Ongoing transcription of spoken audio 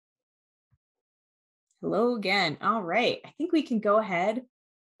Hello again. All right. I think we can go ahead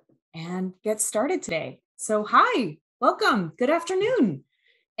and get started today. So, hi, welcome. Good afternoon.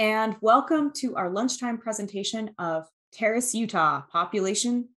 And welcome to our lunchtime presentation of Terrace, Utah,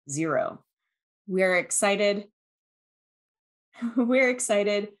 population zero. We're excited. We're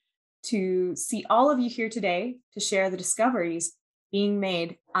excited to see all of you here today to share the discoveries being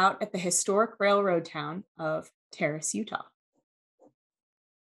made out at the historic railroad town of Terrace, Utah.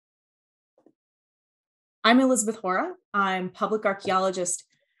 I'm Elizabeth Hora. I'm public archaeologist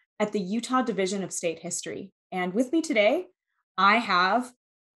at the Utah Division of State History. And with me today, I have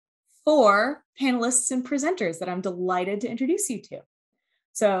four panelists and presenters that I'm delighted to introduce you to.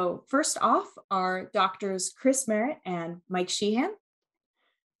 So first off are Doctors Chris Merritt and Mike Sheehan.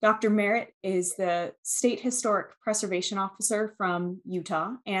 Dr. Merritt is the State Historic Preservation Officer from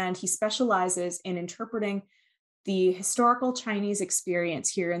Utah, and he specializes in interpreting the historical Chinese experience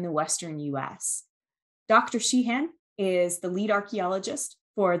here in the Western US. Dr. Sheehan is the lead archaeologist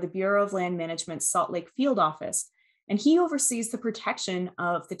for the Bureau of Land Management's Salt Lake Field Office, and he oversees the protection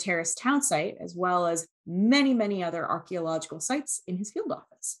of the Terrace town site, as well as many, many other archaeological sites in his field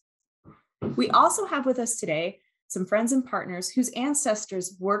office. We also have with us today some friends and partners whose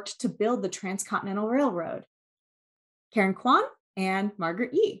ancestors worked to build the Transcontinental Railroad, Karen Kwan and Margaret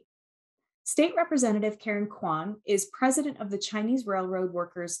Yi. State Representative Karen Kwan is president of the Chinese Railroad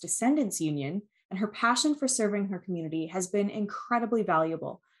Workers Descendants Union, and her passion for serving her community has been incredibly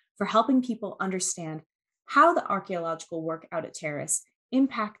valuable for helping people understand how the archaeological work out at Terrace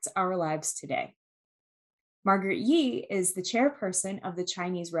impacts our lives today. Margaret Yi is the chairperson of the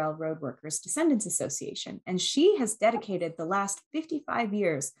Chinese Railroad Workers Descendants Association, and she has dedicated the last 55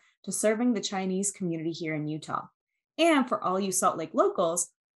 years to serving the Chinese community here in Utah. And for all you Salt Lake locals,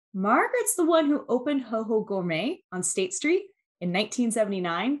 Margaret's the one who opened Ho Ho Gourmet on State Street in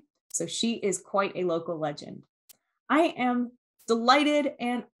 1979. So she is quite a local legend. I am delighted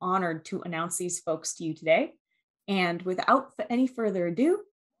and honored to announce these folks to you today. And without any further ado,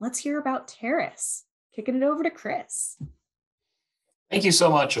 let's hear about Terrace. Kicking it over to Chris. Thank you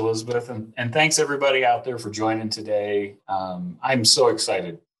so much, Elizabeth. And thanks everybody out there for joining today. I'm so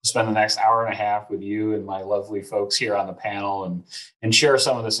excited to spend the next hour and a half with you and my lovely folks here on the panel and share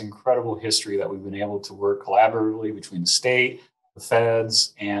some of this incredible history that we've been able to work collaboratively between the state, the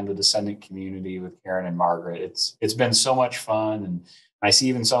feds, and the descendant community with Karen and Margaret. It's been so much fun. And I see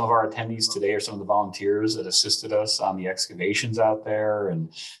even some of our attendees today are some of the volunteers that assisted us on the excavations out there. And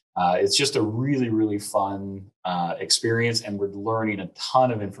it's just a really, really fun experience. And we're learning a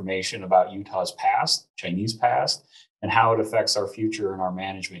ton of information about Utah's past, Chinese past, and how it affects our future and our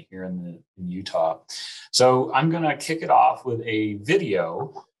management here in Utah. So I'm going to kick it off with a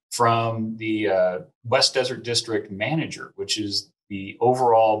video from the West Desert District Manager, which is the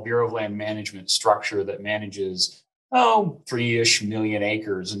overall Bureau of Land Management structure that manages 3-ish million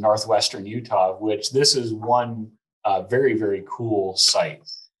acres in northwestern Utah, of which this is one very, very cool site.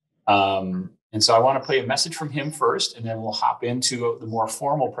 And so I want to play a message from him first, and then we'll hop into the more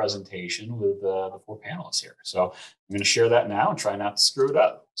formal presentation with the four panelists here. So I'm going to share that now and try not to screw it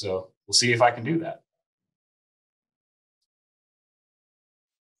up. So we'll see if I can do that.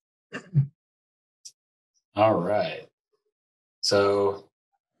 All right. So,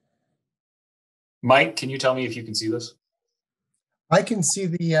 Mike, can you tell me if you can see this? I can see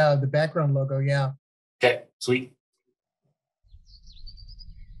the background logo, yeah. Okay, sweet.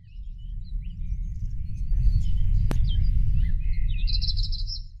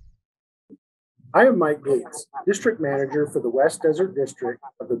 I am Mike Gates, District Manager for the West Desert District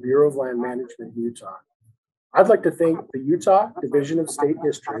of the Bureau of Land Management, Utah. I'd like to thank the Utah Division of State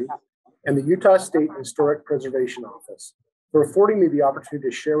History and the Utah State Historic Preservation Office for affording me the opportunity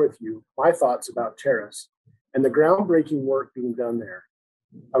to share with you my thoughts about Terrace and the groundbreaking work being done there.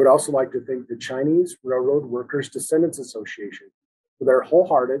 I would also like to thank the Chinese Railroad Workers Descendants Association for their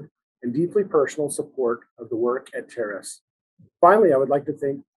wholehearted and deeply personal support of the work at Terrace. Finally, I would like to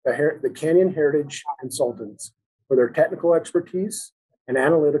thank the Canyon Heritage Consultants for their technical expertise and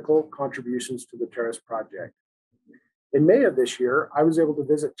analytical contributions to the Terrace project. In May of this year, I was able to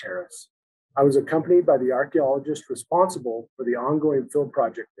visit Terrace. I was accompanied by the archaeologist responsible for the ongoing field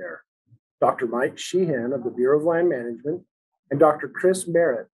project there, Dr. Mike Sheehan of the Bureau of Land Management, and Dr. Chris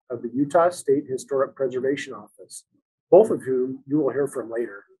Merritt of the Utah State Historic Preservation Office, both of whom you will hear from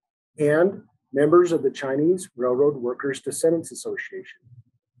later, and members of the Chinese Railroad Workers Descendants Association.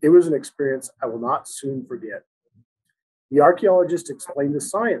 It was an experience I will not soon forget. The archaeologists explained the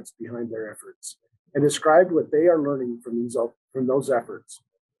science behind their efforts and described what they are learning from those efforts.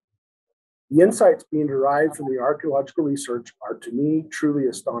 The insights being derived from the archaeological research are, to me, truly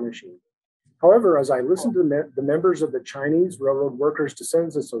astonishing. However, as I listened to the members of the Chinese Railroad Workers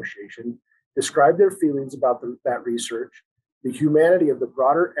Descendants Association describe their feelings about that research, the humanity of the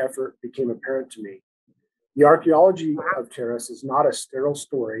broader effort became apparent to me. The archaeology of Terrace is not a sterile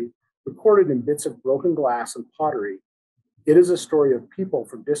story recorded in bits of broken glass and pottery. It is a story of people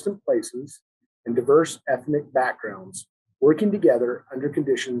from distant places and diverse ethnic backgrounds working together under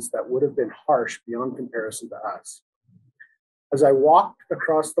conditions that would have been harsh beyond comparison to us. As I walked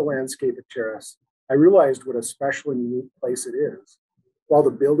across the landscape of Terrace, I realized what a special and unique place it is. While the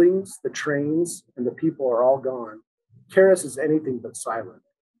buildings, the trains, and the people are all gone, Terrace is anything but silent.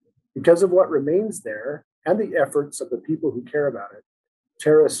 Because of what remains there and the efforts of the people who care about it,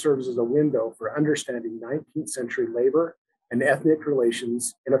 Terrace serves as a window for understanding 19th century labor and ethnic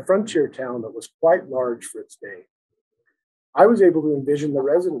relations in a frontier town that was quite large for its day. I was able to envision the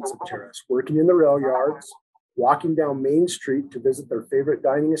residents of Terrace working in the rail yards, walking down Main Street to visit their favorite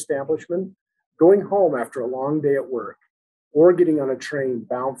dining establishment, going home after a long day at work, or getting on a train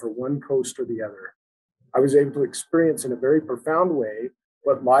bound for one coast or the other. I was able to experience in a very profound way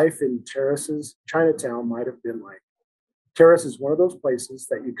what life in Terrace's Chinatown might have been like. Terrace is one of those places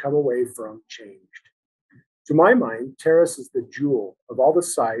that you come away from changed. To my mind, Terrace is the jewel of all the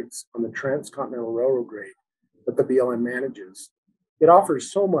sites on the Transcontinental Railroad grade that the BLM manages. It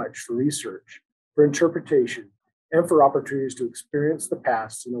offers so much for research, for interpretation, and for opportunities to experience the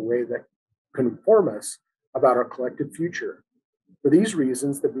past in a way that can inform us about our collective future. For these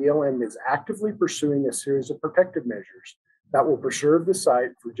reasons, the BLM is actively pursuing a series of protective measures that will preserve the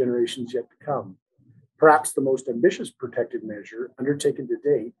site for generations yet to come. Perhaps the most ambitious protective measure undertaken to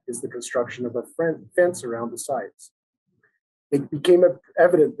date is the construction of a fence around the sites. It became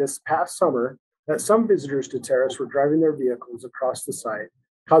evident this past summer that some visitors to Terrace were driving their vehicles across the site,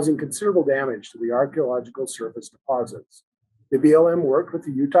 causing considerable damage to the archaeological surface deposits. The BLM worked with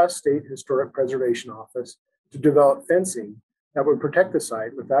the Utah State Historic Preservation Office to develop fencing that would protect the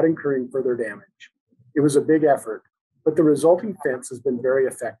site without incurring further damage. It was a big effort, but the resulting fence has been very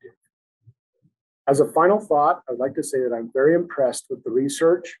effective. As a final thought, I'd like to say that I'm very impressed with the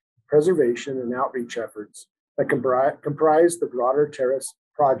research, preservation, and outreach efforts that comprise the broader Terrace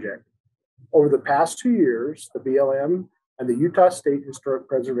project. Over the past 2 years, the BLM and the Utah State Historic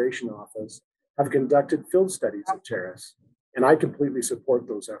Preservation Office have conducted field studies of Terrace, and I completely support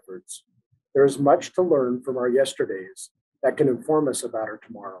those efforts. There is much to learn from our yesterdays that can inform us about our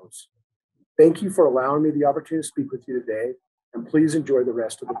tomorrows. Thank you for allowing me the opportunity to speak with you today, and please enjoy the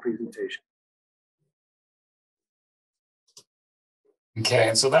rest of the presentation. Okay,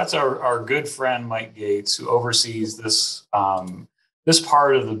 and so that's our good friend Mike Gates, who oversees this this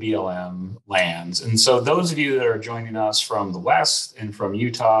part of the BLM lands. And so those of you that are joining us from the West and from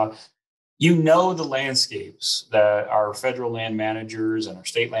Utah, you know the landscapes that our federal land managers and our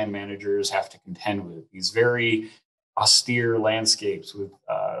state land managers have to contend with. These very austere landscapes with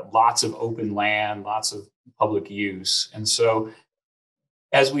lots of open land, lots of public use. And so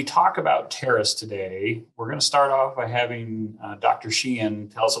as we talk about Terrace today, we're going to start off by having Dr. Sheehan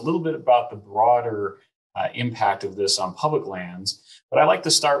tell us a little bit about the broader impact of this on public lands. But I like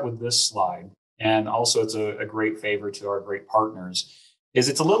to start with this slide. And also it's a great favor to our great partners, is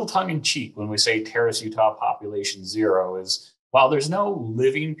it's a little tongue-in-cheek when we say Terrace, Utah population 0 is, while there's no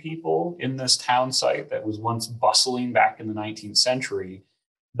living people in this town site that was once bustling back in the 19th century,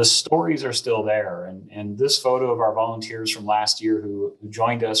 the stories are still there. And this photo of our volunteers from last year who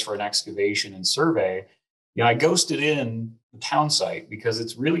joined us for an excavation and survey, you know, I ghosted in the town site because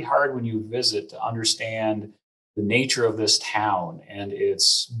it's really hard when you visit to understand the nature of this town and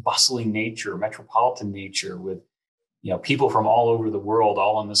its bustling nature, metropolitan nature with, you know, people from all over the world,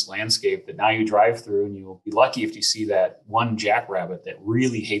 all on this landscape that now you drive through, and you'll be lucky if you see that one jackrabbit that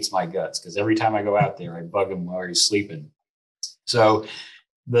really hates my guts, because every time I go out there, I bug him while he's sleeping. So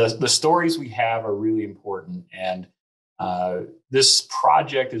the stories we have are really important. And this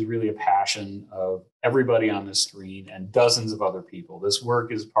project is really a passion of everybody on the screen and dozens of other people. This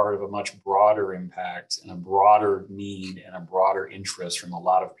work is part of a much broader impact and a broader need and a broader interest from a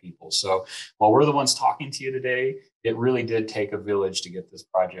lot of people. So while we're the ones talking to you today, it really did take a village to get this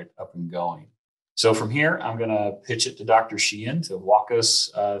project up and going. So from here, I'm going to pitch it to Dr. Sheehan to walk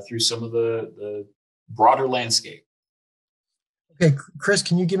us through some of the broader landscape. Okay, Chris,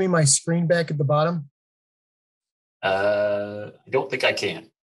 can you give me my screen back at the bottom? I don't think I can.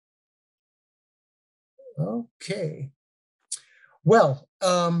 Okay. Well,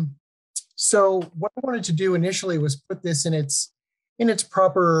 so what I wanted to do initially was put this in its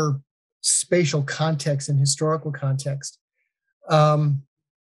proper spatial context and historical context. The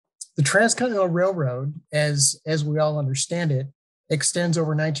Transcontinental Railroad, as we all understand it, extends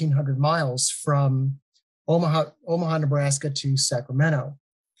over 1,900 miles from Omaha, Nebraska to Sacramento.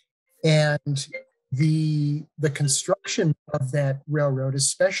 And the construction of that railroad,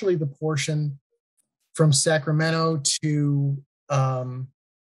 especially the portion from Sacramento to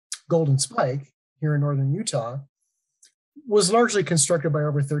Golden Spike here in northern Utah, was largely constructed by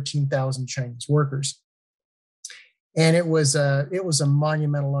over 13,000 Chinese workers. And it was a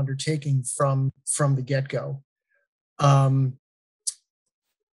monumental undertaking from the get-go.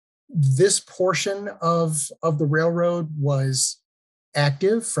 This portion of the railroad was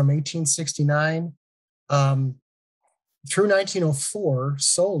active from 1869 through 1904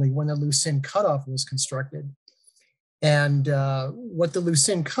 solely, when the Lucin Cutoff was constructed. And what the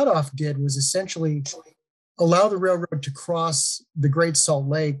Lucin Cutoff did was essentially allow the railroad to cross the Great Salt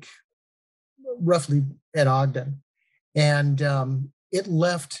Lake roughly at Ogden. And it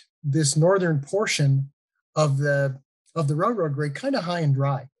left this northern portion of the railroad grade kind of high and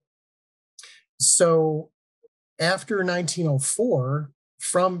dry. So after 1904,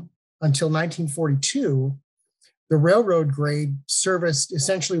 until 1942, the railroad grade serviced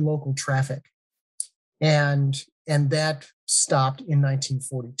essentially local traffic. And that stopped in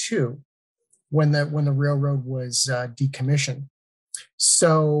 1942 when the railroad was decommissioned.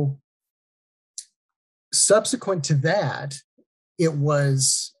 So subsequent to that, it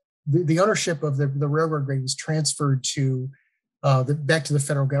was the ownership of the railroad grade was transferred to back to the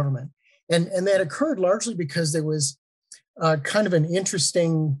federal government. And that occurred largely because there was kind of an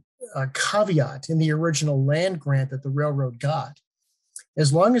interesting caveat in the original land grant that the railroad got.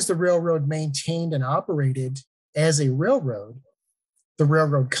 As long as the railroad maintained and operated as a railroad, the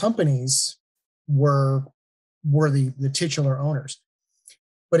railroad companies were the titular owners.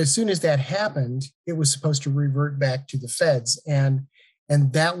 But as soon as that happened, it was supposed to revert back to the feds, and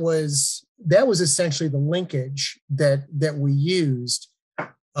that was essentially the linkage that we used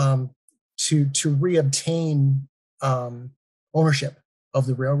to reobtain ownership of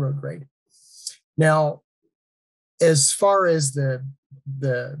the railroad grade. Now, as far as the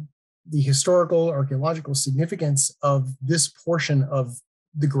historical archaeological significance of this portion of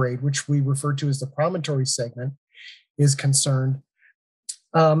the grade, which we refer to as the promontory segment, is concerned,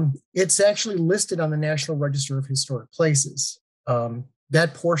 it's actually listed on the National Register of Historic Places.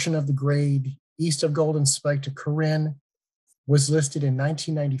 That portion of the grade east of Golden Spike to Corinne was listed in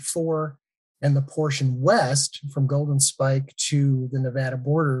 1994, and the portion west from Golden Spike to the Nevada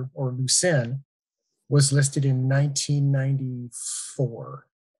border, or Lucin, was listed in 1994,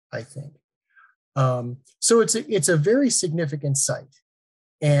 I think. So it's a very significant site,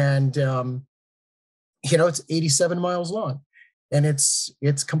 and it's 87 miles long, and it's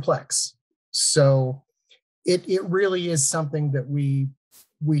complex. So it really is something that we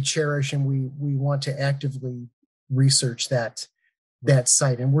cherish, and we want to actively research that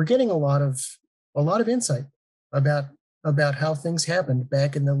site, and we're getting a lot of insight about how things happened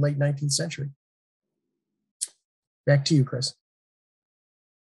back in the late 19th century. Back to you, Chris.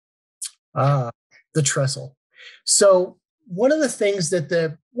 The trestle. So one of the things that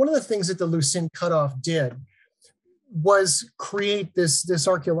the Lucin Cutoff did was create this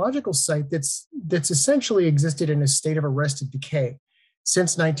archaeological site that's essentially existed in a state of arrested decay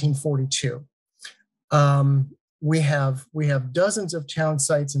since 1942. We have dozens of town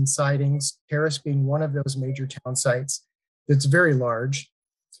sites and sightings, Terrace being one of those major town sites that's very large.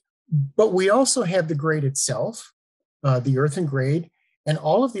 But we also have the grade itself, the earthen grade, and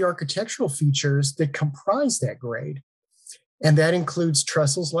all of the architectural features that comprise that grade. And that includes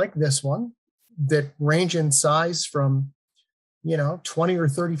trestles like this one that range in size from 20 or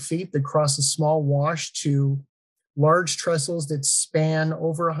 30 feet that cross a small wash to large trestles that span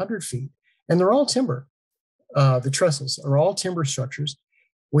over 100 feet. And they're all timber. The trestles are all timber structures.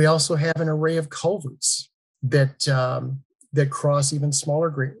 We also have an array of culverts that cross even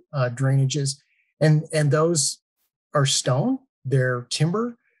smaller drainages, and those are stone. They're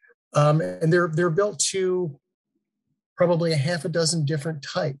timber, and they're built to probably a half a dozen different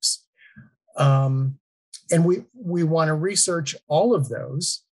types. And we want to research all of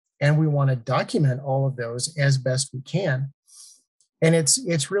those, and we want to document all of those as best we can. And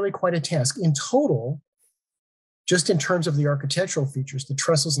it's really quite a task. In total, just in terms of the architectural features, the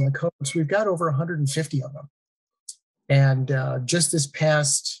trestles and the culverts, we've got over 150 of them. And just in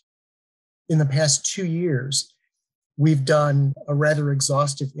the past 2 years, we've done a rather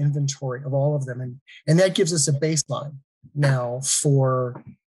exhaustive inventory of all of them. And that gives us a baseline now for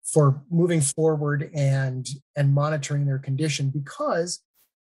moving forward and monitoring their condition, because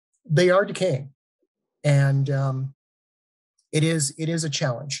they are decaying. And it is a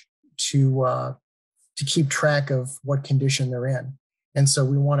challenge to keep track of what condition they're in. And so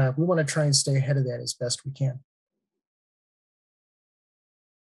we want to try and stay ahead of that as best we can.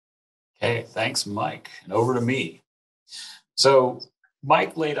 Okay, thanks, Mike. And over to me. So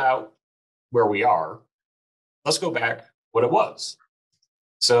Mike laid out where we are. Let's go back what it was.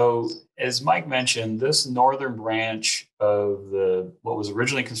 So as Mike mentioned, this northern branch of what was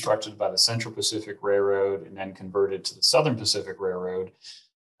originally constructed by the Central Pacific Railroad and then converted to the Southern Pacific Railroad,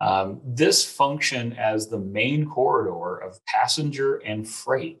 this functioned as the main corridor of passenger and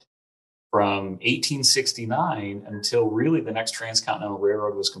freight from 1869 until really the next transcontinental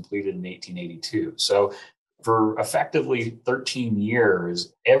railroad was completed in 1882. So for effectively 13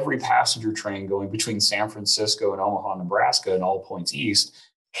 years, every passenger train going between San Francisco and Omaha, Nebraska, and all points east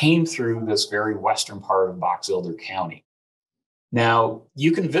came through this very western part of Box Elder County. Now,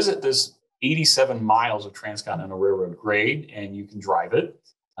 you can visit this 87 miles of transcontinental railroad grade, and you can drive it.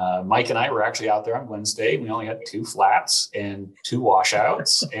 Mike and I were actually out there on Wednesday. We only had 2 flats and 2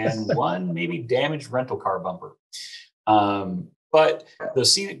 washouts and 1 maybe damaged rental car bumper. But the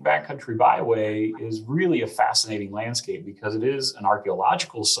scenic backcountry byway is really a fascinating landscape because it is an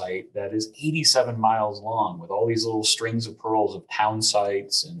archaeological site that is 87 miles long with all these little strings of pearls of town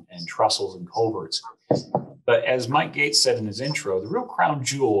sites and trestles and culverts. But as Mike Gates said in his intro, the real crown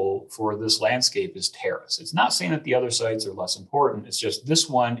jewel for this landscape is Terrace. It's not saying that the other sites are less important. It's just this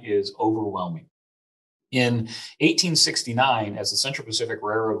one is overwhelming. In 1869, as the Central Pacific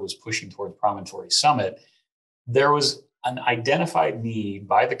Railroad was pushing toward Promontory Summit, there was an identified need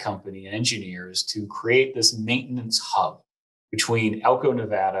by the company and engineers to create this maintenance hub between Elko,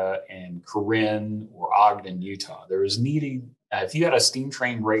 Nevada and Corinne or Ogden, Utah. There was needing, if you had a steam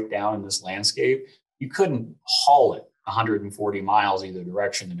train break down in this landscape, you couldn't haul it 140 miles either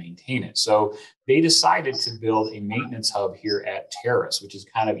direction to maintain it. So they decided to build a maintenance hub here at Terrace, which is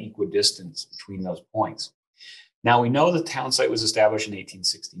kind of equidistant between those points. Now, we know the town site was established in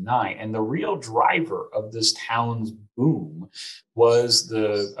 1869, and the real driver of this town's boom was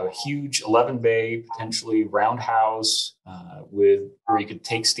a huge 11-bay, potentially roundhouse where you could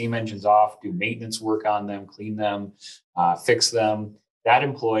take steam engines off, do maintenance work on them, clean them, fix them. That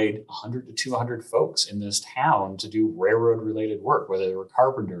employed 100 to 200 folks in this town to do railroad-related work, whether they were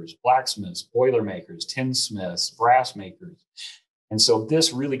carpenters, blacksmiths, boilermakers, tinsmiths, brass makers. And so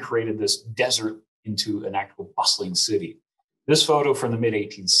this really created this desert into an actual bustling city. This photo from the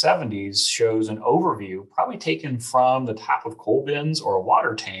mid-1870s shows an overview, probably taken from the top of coal bins or a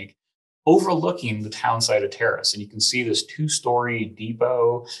water tank, overlooking the town site of Terrace. And you can see this 2-story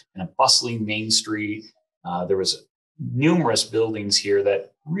depot and a bustling main street. There was numerous buildings here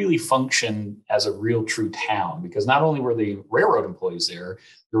that really functioned as a real true town, because not only were the railroad employees there,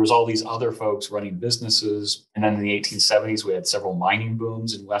 there was all these other folks running businesses. And then in the 1870s, we had several mining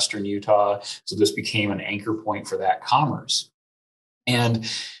booms in Western Utah. So this became an anchor point for that commerce. And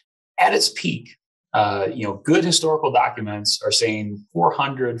at its peak, good historical documents are saying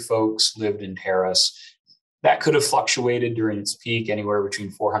 400 folks lived in Terrace. That could have fluctuated during its peak, anywhere between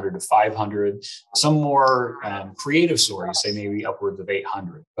 400 to 500. Some more creative stories say maybe upwards of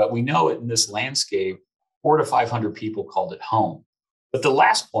 800. But we know in this landscape, 400 to 500 people called it home. But the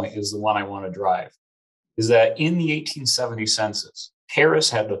last point is the one I want to drive, is that in the 1870 census,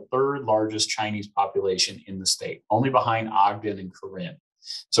 Terrace had the 3rd largest Chinese population in the state, only behind Ogden and Corinne.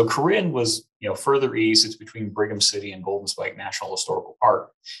 So Corinne was, further east. It's between Brigham City and Golden Spike National Historical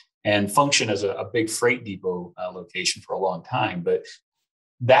Park, and functioned as a big freight depot location for a long time. But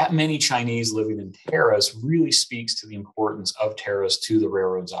that many Chinese living in Terrace really speaks to the importance of Terrace to the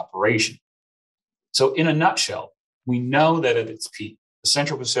railroad's operation. So in a nutshell, we know that at its peak, the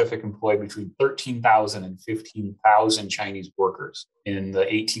Central Pacific employed between 13,000 and 15,000 Chinese workers in the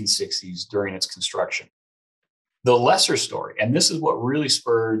 1860s during its construction. The lesser story, and this is what really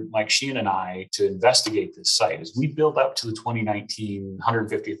spurred Mike Sheehan and I to investigate this site, is we built up to the 2019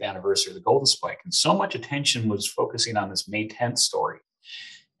 150th anniversary of the Golden Spike, and so much attention was focusing on this May 10th story.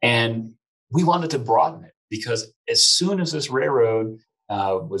 And we wanted to broaden it, because as soon as this railroad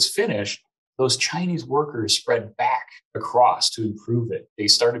was finished, those Chinese workers spread back across to improve it. They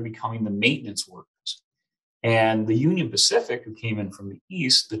started becoming the maintenance workers. And the Union Pacific, who came in from the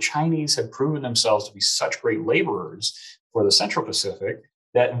east, the Chinese had proven themselves to be such great laborers for the Central Pacific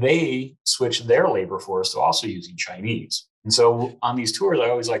that they switched their labor force to also using Chinese. And so on these tours, I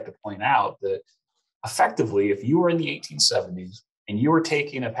always like to point out that effectively, if you were in the 1870s and you were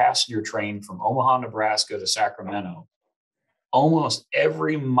taking a passenger train from Omaha, Nebraska to Sacramento, almost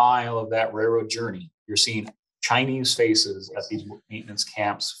every mile of that railroad journey, you're seeing Chinese faces at these maintenance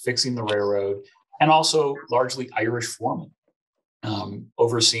camps, fixing the railroad, and also largely Irish foremen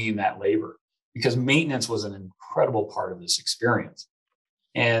overseeing that labor, because maintenance was an incredible part of this experience.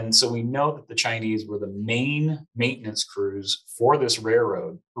 And so we know that the Chinese were the main maintenance crews for this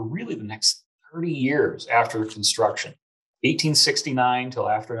railroad for really the next 30 years after construction. 1869 till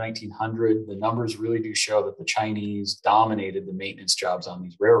after 1900, the numbers really do show that the Chinese dominated the maintenance jobs on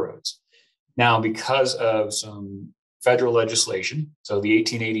these railroads. Now, because of some federal legislation, so the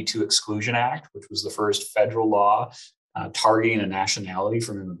 1882 Exclusion Act, which was the first federal law targeting a nationality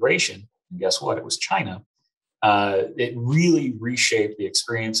from immigration, and guess what? It was China. It really reshaped the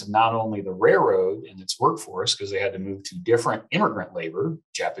experience of not only the railroad and its workforce, because they had to move to different immigrant labor,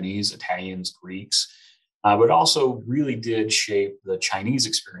 Japanese, Italians, Greeks, but also really did shape the Chinese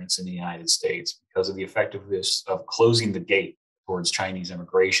experience in the United States because of the effectiveness of closing the gate towards Chinese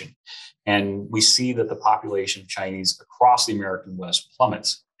immigration. And we see that the population of Chinese across the American West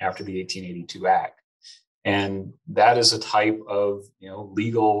plummets after the 1882 Act. And that is a type of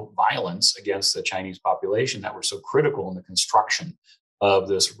legal violence against the Chinese population that were so critical in the construction of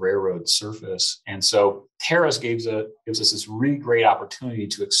this railroad surface. And so Terrace gives us this really great opportunity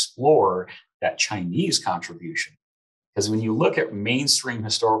to explore that Chinese contribution. Because when you look at mainstream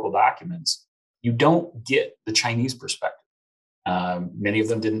historical documents, you don't get the Chinese perspective. Many of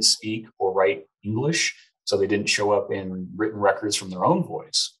them didn't speak or write English, so they didn't show up in written records from their own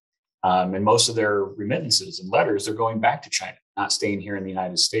voice. And most of their remittances and letters, they're going back to China, not staying here in the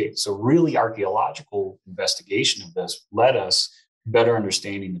United States. So really archaeological investigation of this led us to better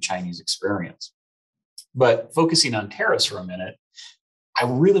understanding the Chinese experience. But focusing on Terrace for a minute, I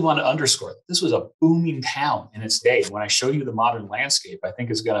really want to underscore that this was a booming town in its day. When I show you the modern landscape, I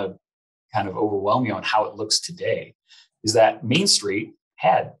think it's going to kind of overwhelm you on how it looks today, is that Main Street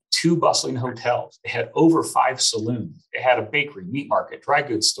had 2 bustling hotels. They had over 5 saloons. They had a bakery, meat market, dry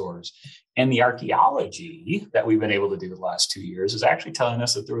goods stores. And the archaeology that we've been able to do the last 2 years is actually telling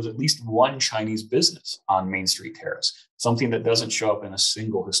us that there was at least one Chinese business on Main Street Terrace, something that doesn't show up in a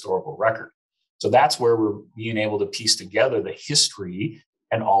single historical record. So that's where we're being able to piece together the history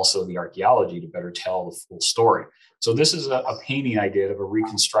and also the archaeology to better tell the full story. So this is a painting I did of a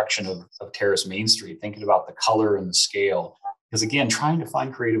reconstruction of Terrace Main Street, thinking about the color and the scale. Because again, trying to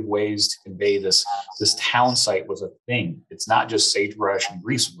find creative ways to convey this town site was a thing. It's not just sagebrush and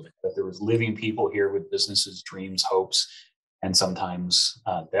greasewood, but there was living people here with businesses, dreams, hopes, and sometimes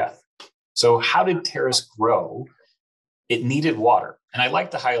death. So how did Terrace grow? It needed water. And I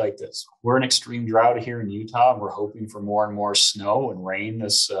like to highlight this. We're in extreme drought here in Utah. We're hoping for more and more snow and rain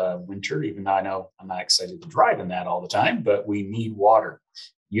this winter, even though I know I'm not excited to drive in that all the time, but we need water.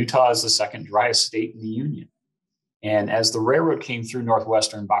 Utah is the second driest state in the union. And as the railroad came through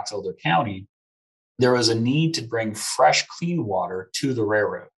northwestern Box Elder County, there was a need to bring fresh, clean water to the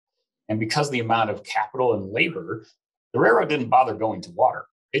railroad. And because of the amount of capital and labor, the railroad didn't bother going to water.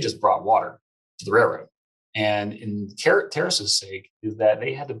 They just brought water to the railroad. And in Terrace's sake is that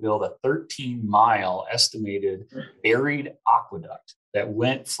they had to build a 13-mile estimated buried aqueduct that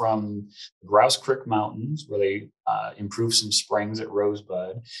went from the Grouse Creek Mountains, where they improved some springs at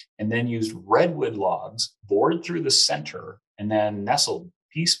Rosebud, and then used redwood logs bored through the center and then nestled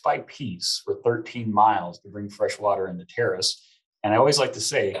piece by piece for 13 miles to bring fresh water into Terrace. And I always like to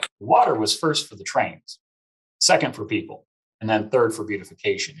say, water was first for the trains, second for people, and then third for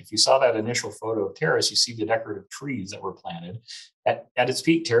beautification. If you saw that initial photo of Terrace, you see the decorative trees that were planted. At its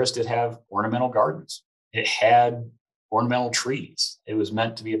peak, Terrace did have ornamental gardens. It had ornamental trees. It was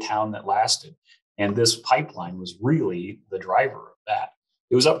meant to be a town that lasted. And this pipeline was really the driver of that.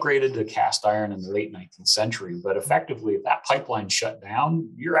 It was upgraded to cast iron in the late 19th century, but effectively, if that pipeline shut down,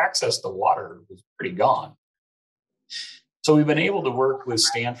 your access to water was pretty gone. So we've been able to work with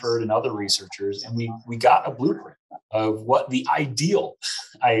Stanford and other researchers, and we got a blueprint of what the ideal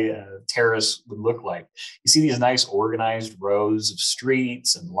terrace would look like. You see these nice organized rows of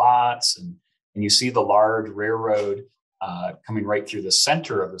streets and lots, and you see the large railroad coming right through the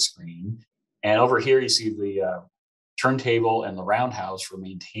center of the screen. And over here, you see the turntable and the roundhouse for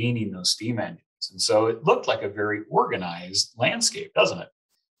maintaining those steam engines. And so it looked like a very organized landscape, doesn't it?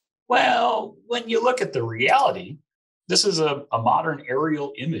 Well, when you look at the reality, this is a modern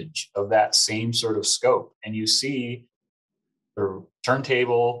aerial image of that same sort of scope. And you see the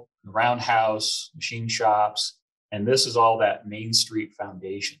turntable, the roundhouse, machine shops, and this is all that Main Street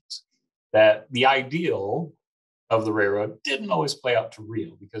foundations. That the ideal of the railroad didn't always play out to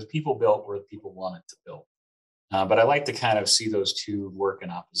real because people built where people wanted to build. But I like to kind of see those two work in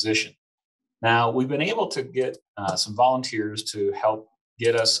opposition. Now, we've been able to get some volunteers to help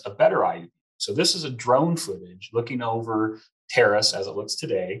get us a better idea. So this is a drone footage looking over Terrace as it looks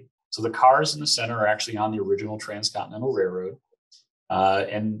today. So the cars in the center are actually on the original Transcontinental Railroad.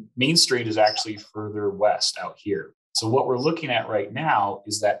 And Main Street is actually further west out here. So what we're looking at right now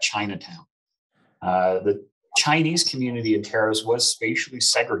is that Chinatown. The Chinese community in Terrace was spatially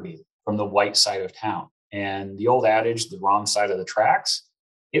segregated from the white side of town. And the old adage, the wrong side of the tracks,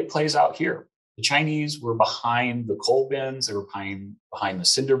 it plays out here. The Chinese were behind the coal bins, they were behind the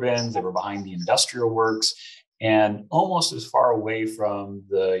cinder bins, they were behind the industrial works, and almost as far away from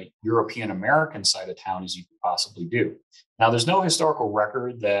the European American side of town as you could possibly do. Now, there's no historical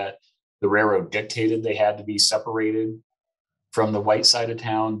record that the railroad dictated they had to be separated from the white side of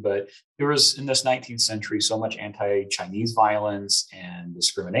town, but there was, in this 19th century, so much anti-Chinese violence and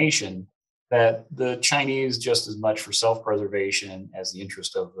discrimination that the Chinese, just as much for self-preservation as the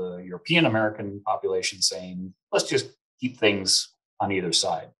interest of the European American population, saying, let's just keep things on either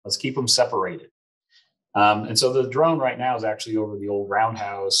side. Let's keep them separated. And so the drone right now is actually over the old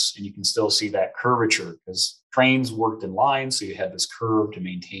roundhouse, and you can still see that curvature because trains worked in lines. So you had this curve to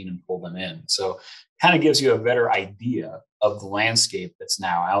maintain and pull them in. So kind of gives you a better idea of the landscape that's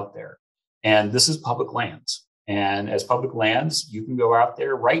now out there. And this is public lands. And as public lands, you can go out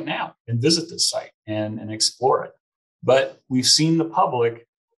there right now and visit this site and explore it. But we've seen the public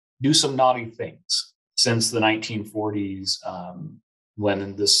do some naughty things since the 1940s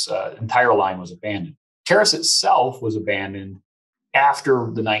when this entire line was abandoned. Terrace itself was abandoned after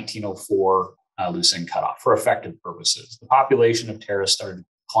the 1904 loose end cutoff for effective purposes. The population of Terrace started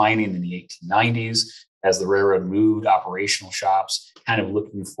declining in the 1890s as the railroad moved operational shops, kind of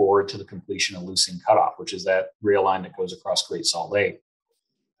looking forward to the completion of loose end cutoff, which is that rail line that goes across Great Salt Lake.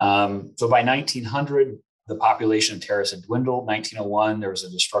 So by 1900, the population of Terrace had dwindled. 1901, there was a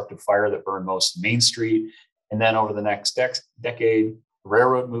destructive fire that burned most of Main Street. And then over the next decade, the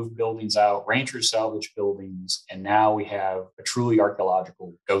railroad moved buildings out, rangers salvaged buildings, and now we have a truly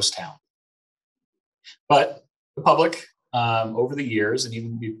archaeological ghost town. But the public, over the years, and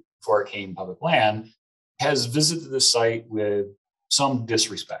even before it came public land, has visited the site with some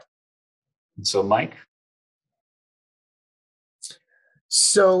disrespect. And so, Mike?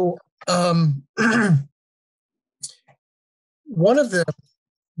 So one of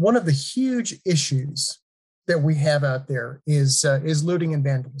the huge issues that we have out there is looting and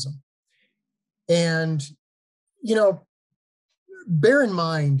vandalism. And, you know, bear in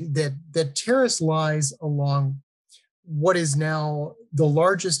mind that Terrace lies along what is now the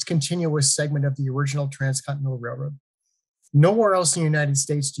largest continuous segment of the original Transcontinental Railroad. Nowhere else in the United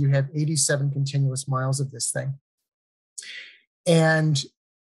States do you have 87 continuous miles of this thing. And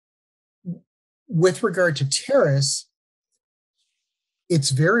with regard to Terrace,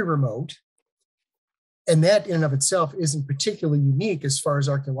 it's very remote. And that in and of itself isn't particularly unique as far as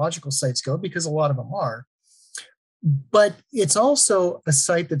archaeological sites go, because a lot of them are. But it's also a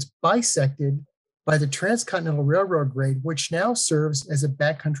site that's bisected by the Transcontinental Railroad grade, which now serves as a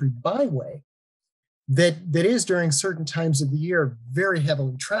backcountry byway that is during certain times of the year very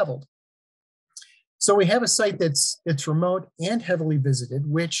heavily traveled. So we have a site that's remote and heavily visited,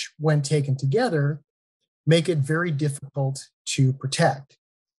 which when taken together, make it very difficult to protect.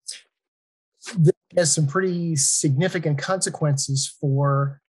 This has some pretty significant consequences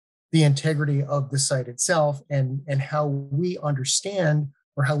for the integrity of the site itself and how we understand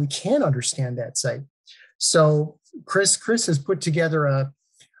or how we can understand that site. So Chris has put together a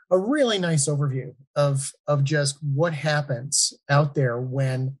really nice overview of just what happens out there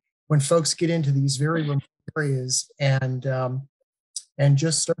when folks get into these very remote areas and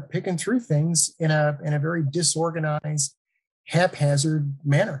just start picking through things in a very disorganized, haphazard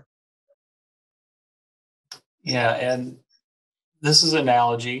manner. Yeah, and this is an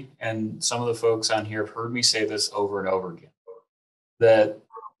analogy, and some of the folks on here have heard me say this over and over again, that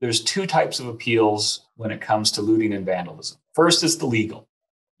there's two types of appeals when it comes to looting and vandalism. First is the legal.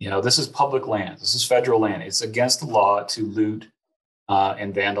 You know, this is public land. This is federal land. It's against the law to loot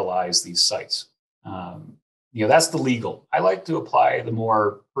and vandalize these sites. You know, that's the legal. I like to apply the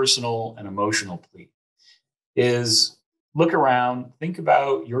more personal and emotional plea is look around, think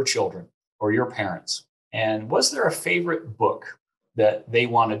about your children or your parents. And was there a favorite book that they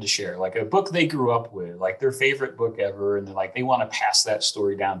wanted to share, like a book they grew up with, like their favorite book ever, and they're like, they want to pass that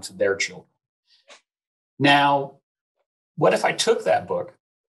story down to their children? Now, what if I took that book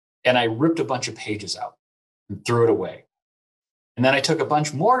and I ripped a bunch of pages out and threw it away? And then I took a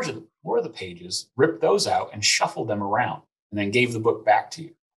bunch more of the pages, ripped those out and shuffled them around, and then gave the book back to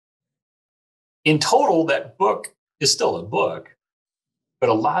you. In total, that book is still a book, but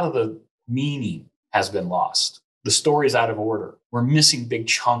a lot of the meaning has been lost. The story's out of order. We're missing big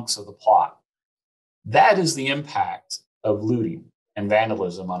chunks of the plot. That is the impact of looting and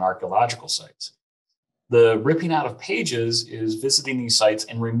vandalism on archaeological sites. The ripping out of pages is visiting these sites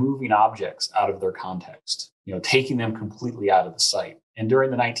and removing objects out of their context. taking them completely out of the site. And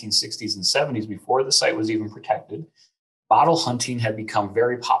during the 1960s and 70s, before the site was even protected, bottle hunting had become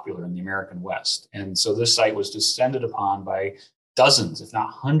very popular in the American West. And so this site was descended upon by dozens, if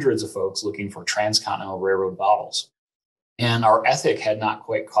not hundreds of folks looking for transcontinental railroad bottles. And our ethic had not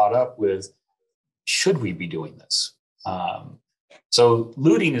quite caught up with, should we be doing this? So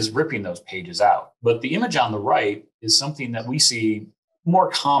looting is ripping those pages out. But the image on the right is something that we see more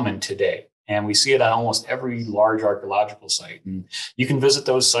common today. And we see it on almost every large archaeological site. And you can visit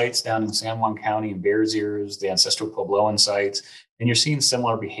those sites down in San Juan County and Bears Ears, the ancestral Puebloan sites, and you're seeing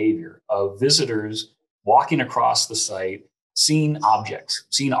similar behavior of visitors walking across the site, seeing objects,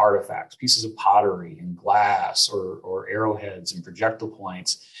 seeing artifacts, pieces of pottery and glass or arrowheads and projectile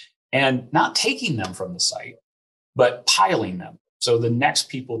points, and not taking them from the site, but piling them. So the next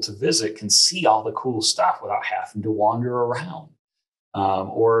people to visit can see all the cool stuff without having to wander around.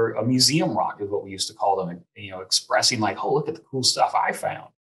 Or a museum rock is what we used to call them, expressing like, oh, look at the cool stuff I found.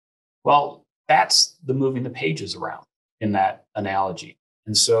 Well, that's the moving the pages around in that analogy.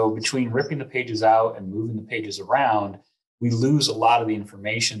 And so between ripping the pages out and moving the pages around, we lose a lot of the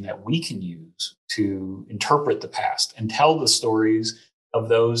information that we can use to interpret the past and tell the stories of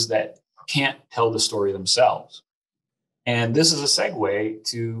those that can't tell the story themselves. And this is a segue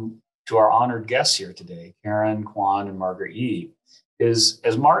to our honored guests here today, Karen Kwan and Margaret Yee. Is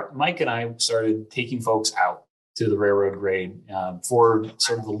as Mike and I started taking folks out to the railroad grade for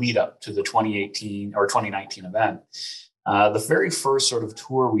sort of the lead up to the 2018 or 2019 event. The very first sort of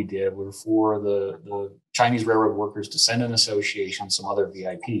tour we did were for the Chinese Railroad Workers Descendant Association, some other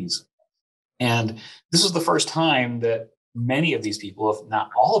VIPs. And this was the first time that many of these people, if not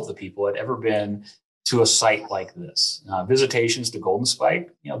all of the people, had ever been to a site like this. Visitations to Golden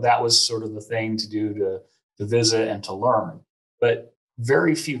Spike, that was sort of the thing to do to visit and to learn. But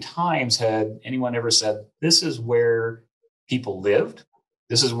very few times had anyone ever said, this is where people lived.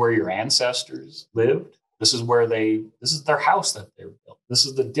 This is where your ancestors lived. This is their house that they built. This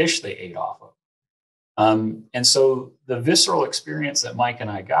is the dish they ate off of. And so the visceral experience that Mike and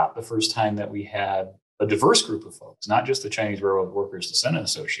I got the first time that we had a diverse group of folks, not just the Chinese Railroad Workers Descendant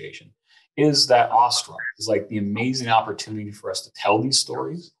Association, is that awestruck. It's like the amazing opportunity for us to tell these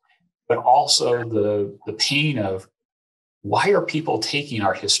stories, but also the pain of, why are people taking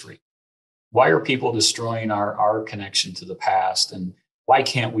our history? Why are people destroying our connection to the past? And why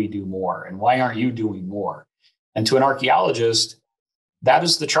can't we do more? And why aren't you doing more? And to an archaeologist, that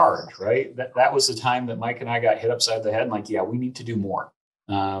is the charge, right? That was the time that Mike and I got hit upside the head and like, yeah, we need to do more.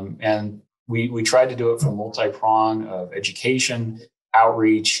 And we tried to do it from multi-prong of education,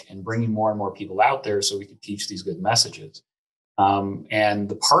 outreach, and bringing more and more people out there so we could teach these good messages. And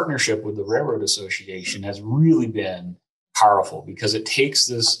the partnership with the Railroad Association has really been powerful because it takes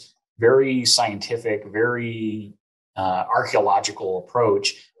this very scientific, very archaeological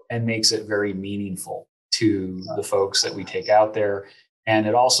approach and makes it very meaningful to the folks that we take out there. And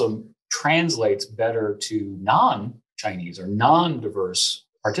it also translates better to non-Chinese or non-diverse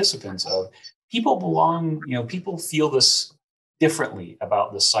participants of people belong, people feel this differently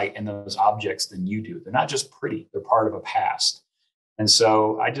about the site and those objects than you do. They're not just pretty, they're part of a past. And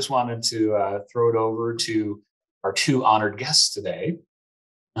so I just wanted to throw it over to our two honored guests today.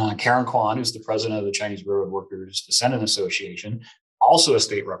 Karen Kwan, who's the president of the Chinese Railroad Workers Descendant Association, also a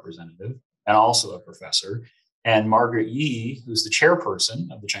state representative and also a professor, and Margaret Yee, who's the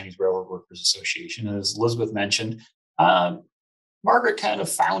chairperson of the Chinese Railroad Workers Association. And as Elizabeth mentioned, Margaret kind of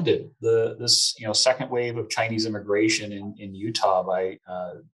founded this second wave of Chinese immigration in Utah by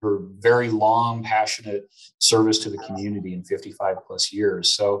her very long, passionate service to the community in 55 plus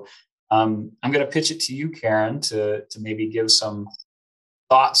years. So I'm going to pitch it to you, Karen, to maybe give some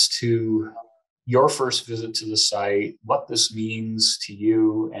thoughts to your first visit to the site, what this means to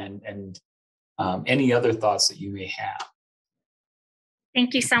you, and any other thoughts that you may have.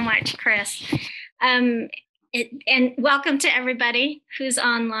 Thank you so much, Chris. And welcome to everybody who's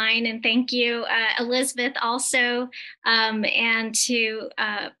online. And thank you, Elizabeth, also, and to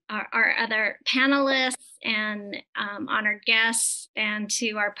our other panelists and honored guests, and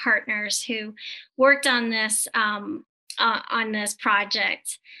to our partners who worked on this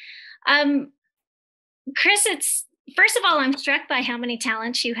project. Chris, first of all, I'm struck by how many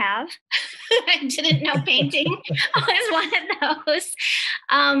talents you have. I didn't know painting was one of those.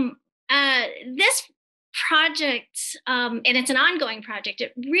 This project, and it's an ongoing project,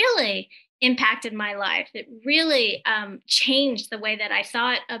 it really impacted my life. It really changed the way that I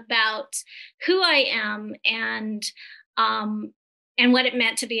thought about who I am and what it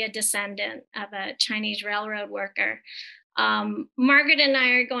meant to be a descendant of a Chinese railroad worker. Margaret and I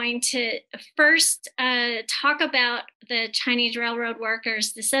are going to first talk about the Chinese Railroad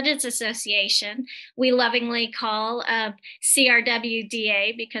Workers Descendants Association. We lovingly call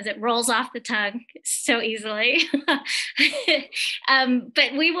CRWDA because it rolls off the tongue so easily.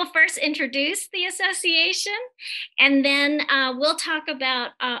 But we will first introduce the association, and then we'll talk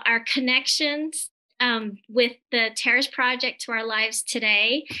about our connections with the Terrace project to our lives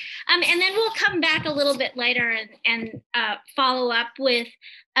today. And then we'll come back a little bit later and follow up with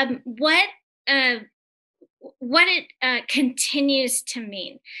what it continues to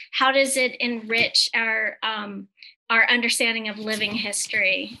mean. How does it enrich our understanding of living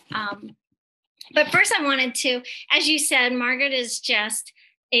history? But first I wanted to, as you said, Margaret is just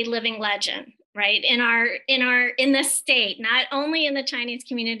a living legend, right? In the state, not only in the Chinese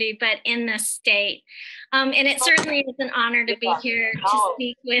community, but in the state. And it certainly is an honor to be here to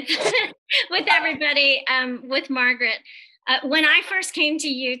speak with, with everybody, with Margaret. When I first came to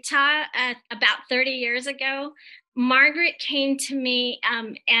Utah about 30 years ago, Margaret came to me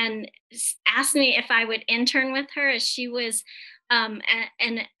and asked me if I would intern with her, as she was an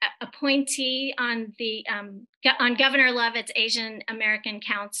appointee on Governor Lovett's Asian American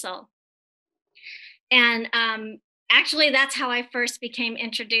Council. And actually, that's how I first became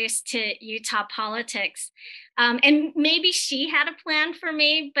introduced to Utah politics. And maybe she had a plan for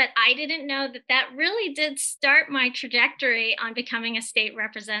me, but I didn't know that really did start my trajectory on becoming a state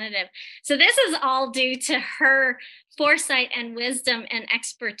representative. So this is all due to her foresight and wisdom and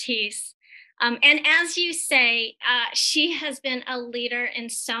expertise. And as you say, she has been a leader in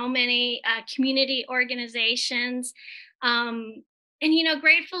so many community organizations. And,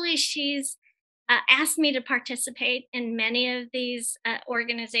 gratefully, she's asked me to participate in many of these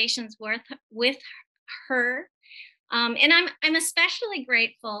organizations with her. And I'm especially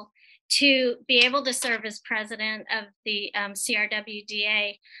grateful to be able to serve as president of the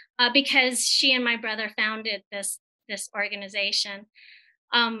CRWDA because she and my brother founded this organization.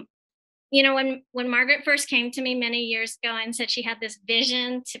 When Margaret first came to me many years ago and said she had this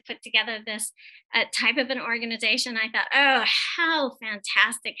vision to put together this type of an organization, I thought, oh, how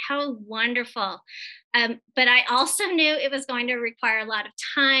fantastic, how wonderful. But I also knew it was going to require a lot of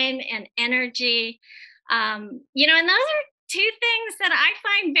time and energy. And those are two things that I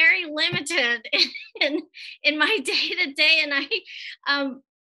find very limited in my day-to-day. And I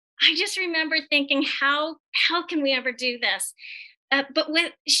just remember thinking, how can we ever do this? But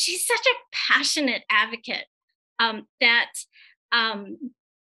she's such a passionate advocate that,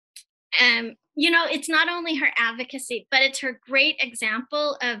 it's not only her advocacy, but it's her great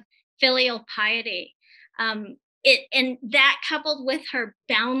example of filial piety. And that coupled with her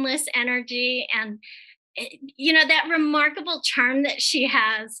boundless energy and, that remarkable charm that she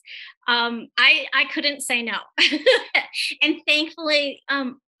has, I couldn't say no. And thankfully,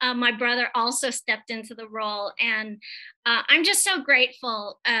 my brother also stepped into the role, and I'm just so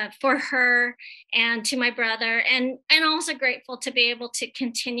grateful for her and to my brother, and also grateful to be able to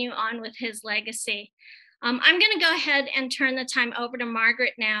continue on with his legacy. I'm going to go ahead and turn the time over to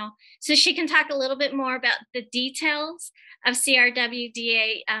Margaret now, so she can talk a little bit more about the details of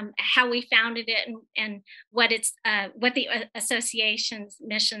CRWDA, how we founded it, and what the association's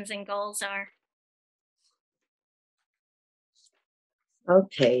missions and goals are.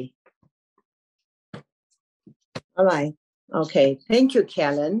 Okay. All right. Okay. Thank you,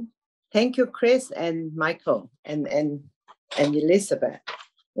 Kellen. Thank you, Chris and Michael and Elizabeth.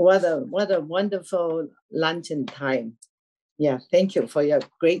 What a wonderful luncheon time. Yeah, thank you for your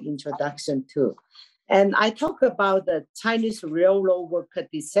great introduction too. And I talk about the Chinese Railroad Worker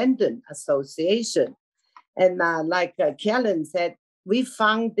Descendant Association. And like Kellen said, we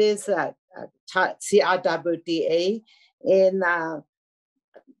found this CRWDA in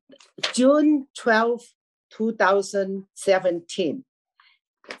June 12, 2017.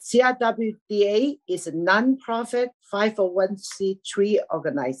 CRWDA is a nonprofit 501c3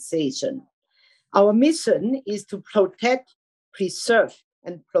 organization. Our mission is to protect, preserve,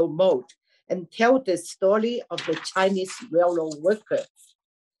 and promote and tell the story of the Chinese railroad worker.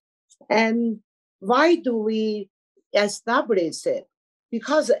 And why do we establish it?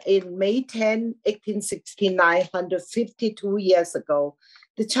 Because in May 10, 1869, 152 years ago,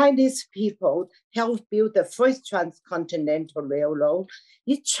 the Chinese people helped build the first transcontinental railroad.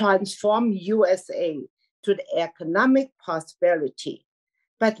 It transformed USA to the economic prosperity.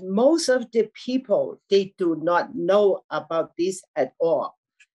 But most of the people, they do not know about this at all.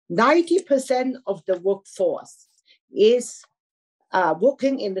 90% of the workforce is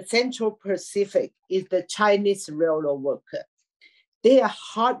working in the Central Pacific is the Chinese railroad worker. They are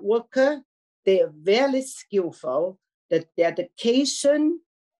hard worker, they are very skillful, the dedication,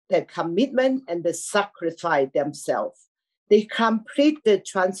 the commitment, and the sacrifice themselves. They complete the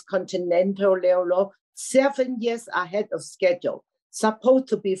Transcontinental Railroad 7 years ahead of schedule, supposed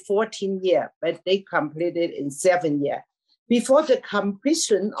to be 14 years, but they completed in 7 years. Before the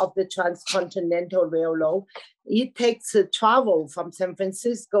completion of the Transcontinental Railroad, it takes travel from San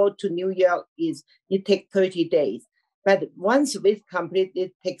Francisco to New York, it takes 30 days. But once we complete,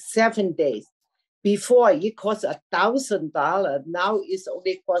 it takes 7 days. Before it cost $1,000, now it's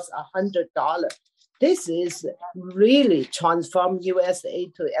only cost $100. This is really transformed USA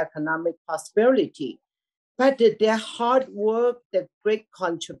to economic prosperity. But their hard work, the great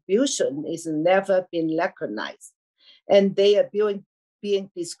contribution is never been recognized. And they are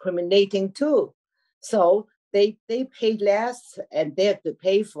being discriminating too. So they pay less and they have to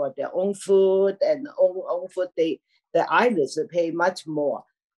pay for their own food and own food. The Irish pay much more.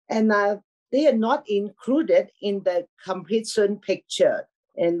 And they are not included in the completion picture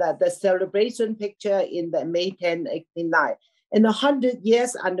and the celebration picture in the May 10, 1889. And 100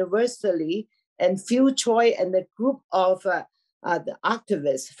 years anniversary, and Phil Choi and the group of the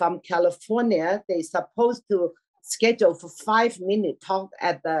activists from California, they supposed to schedule for 5-minute talk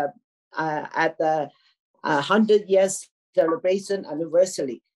at the 100 years celebration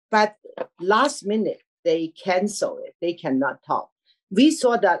anniversary. But last minute, they cancel it. They cannot talk. We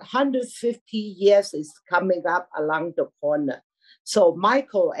saw that 150 years is coming up along the corner. So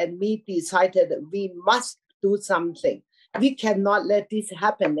Michael and me decided that we must do something. We cannot let this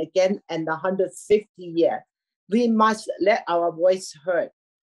happen again in the 150 years. We must let our voice heard.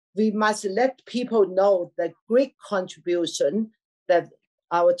 We must let people know the great contribution that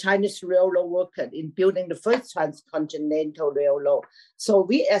our Chinese railroad workers in building the first transcontinental railroad. So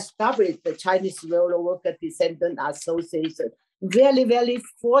we established the Chinese Railroad Worker Descendant Association very, very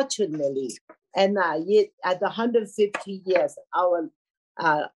fortunately. And at the 150 years,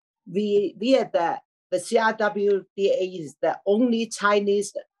 we at the CRWDA is the only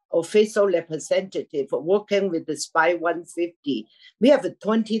Chinese official representative working with the SPY 150. We have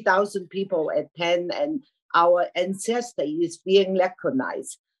 20,000 people attend, and our ancestor is being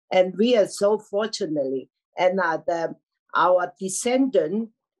recognized. And we are so fortunately, and our descendant,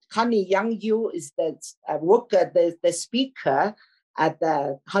 Connie Young Yu, is the worker, the speaker at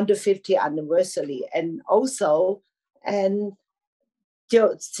the 150th anniversary. And also, and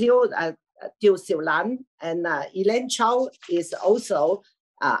Jiu Xiulan and Elaine Chow is also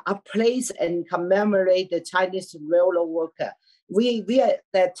a place and commemorate the Chinese railroad worker. We are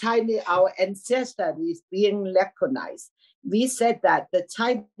the Chinese, our ancestor is being recognized. We said that the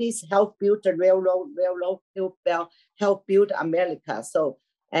Chinese helped build the railroad helped build America. So,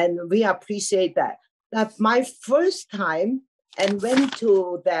 and we appreciate that. That's my first time and went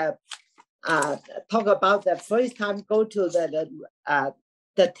to the, talk about the first time, go to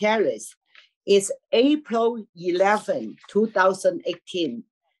the Terrace. It's April 11, 2018.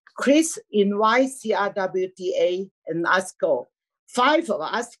 Chris invites CRWDA and us go. 5 of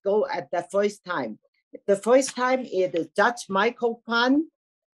us go at the first time. The first time is Judge Michael Kwan,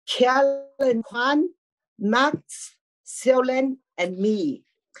 Karen Kwan, Max, Seolen, and me.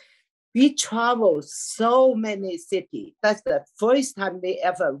 We travel so many cities. That's the first time we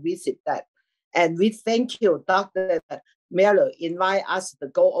ever visit that. And we thank you, Dr. Miller, invite us to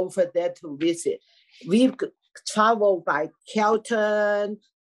go over there to visit. We travel by Kelton,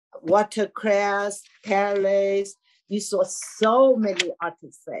 Watercress, Terrace. We saw so many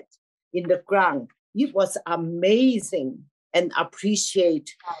artifacts in the ground. It was amazing and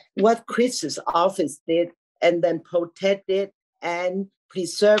appreciate what Chris's office did and then protected and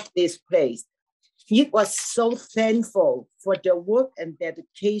preserved this place. It was so thankful for the work and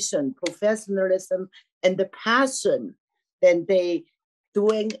dedication, professionalism, and the passion that they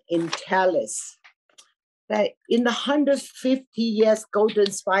doing in Terrace. That in the 150 years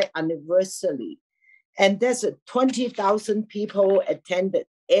Golden Spy anniversary, and there's 20,000 people attended.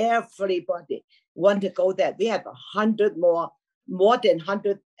 Everybody want to go there. We have 100 more than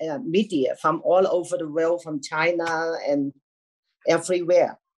 100 media from all over the world, from China and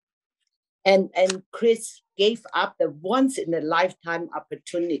everywhere. And Chris gave up the once in a lifetime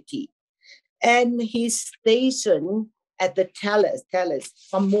opportunity. And he stationed at the Terrace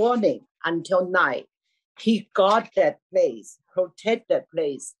from morning until night. He got that place, protect that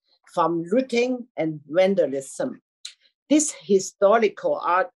place from looting and vandalism. This historical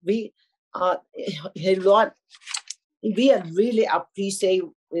art, we really appreciate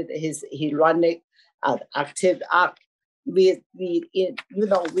with his ironic active art. It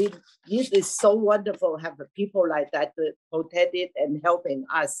is so wonderful to have people like that to protect it and helping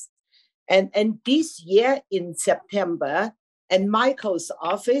us. And this year in September, and Michael's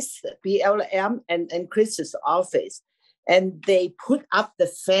office, BLM, and Chris's office, and they put up the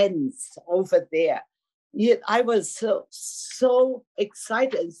fence over there. I was so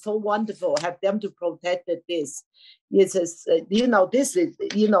excited and so wonderful have them to protect this. Yes, this is,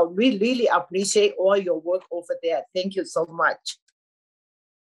 we really appreciate all your work over there. Thank you so much.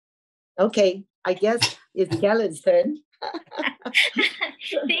 Okay, I guess it's Kellen's turn.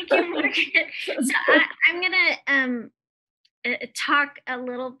 Thank you, Margaret. So I'm going to talk a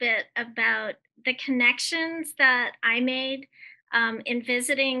little bit about the connections that I made in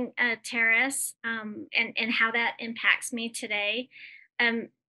visiting Terrace and how that impacts me today.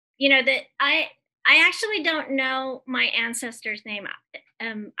 That I actually don't know my ancestor's name.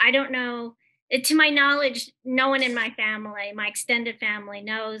 I don't know. To my knowledge, no one in my family, my extended family,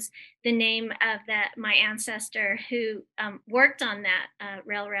 knows the name of my ancestor who worked on that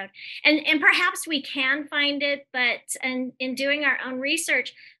railroad. And perhaps we can find it, but in doing our own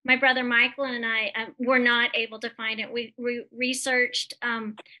research, my brother Michael and I were not able to find it. We researched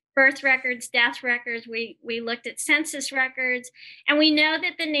birth records, death records. We looked at census records, and we know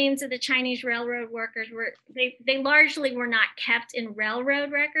that the names of the Chinese railroad workers they largely were not kept in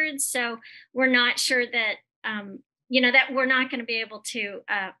railroad records. So we're not sure that that we're not going to be able to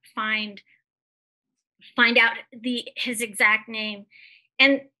find out his exact name.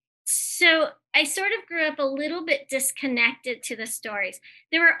 And so I sort of grew up a little bit disconnected to the stories.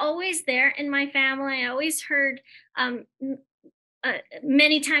 They were always there in my family. I always heard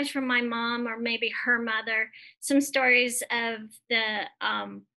many times from my mom or maybe her mother some stories of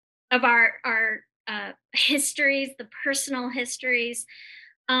our histories, the personal histories.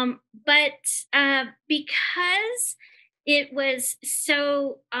 But because it was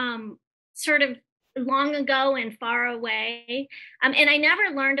so sort of long ago and far away, and I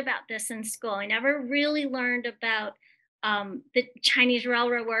never learned about this in school. I never really learned about the Chinese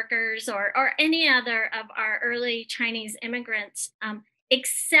railroad workers or any other of our early Chinese immigrants,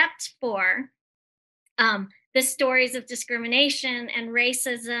 except for the stories of discrimination and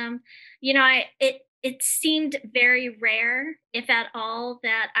racism. It seemed very rare, if at all,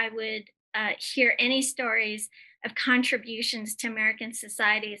 that I would hear any stories of contributions to American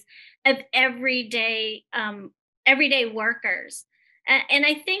societies of everyday workers. And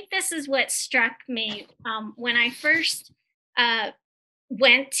I think this is what struck me when I first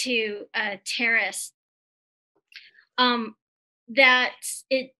went to Terrace, that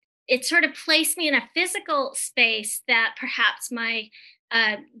it sort of placed me in a physical space that perhaps my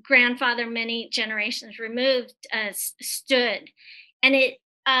grandfather, many generations removed, stood. And it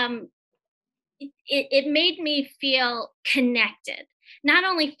made me feel connected, not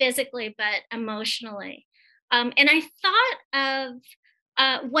only physically, but emotionally. And I thought of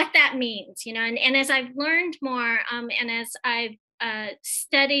what that means, and as I've learned more, and as I've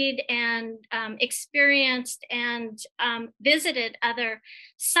studied and experienced and visited other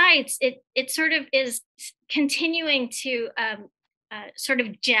sites, it sort of is continuing to sort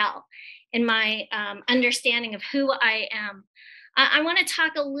of gel in my understanding of who I am. I want to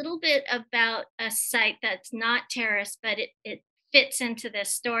talk a little bit about a site that's not Terrace, but it fits into this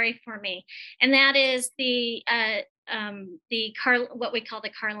story for me, and that is what we call the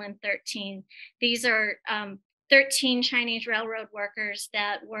Carlin 13. These are 13 Chinese railroad workers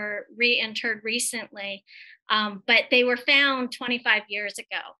that were reinterred recently, but they were found 25 years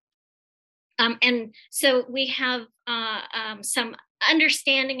ago. And so we have some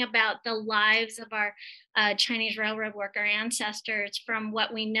understanding about the lives of our Chinese railroad worker ancestors from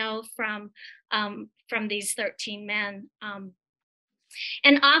what we know from these 13 men.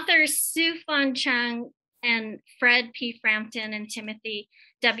 And authors Sue Fon Chung and Fred P. Frampton and Timothy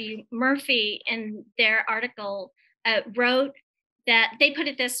W. Murphy in their article wrote that they put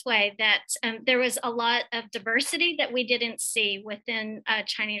it this way, that there was a lot of diversity that we didn't see within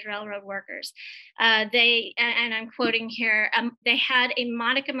Chinese railroad workers. And I'm quoting here, they had a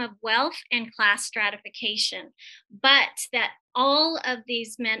modicum of wealth and class stratification, but that all of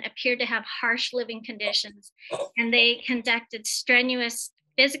these men appeared to have harsh living conditions, and they conducted strenuous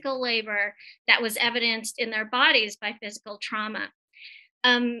physical labor that was evidenced in their bodies by physical trauma.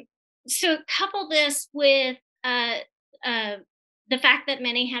 So couple this with the fact that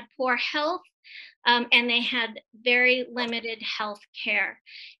many had poor health, and they had very limited health care.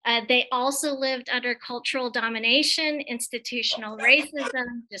 They also lived under cultural domination, institutional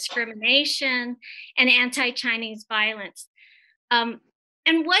racism, discrimination, and anti-Chinese violence.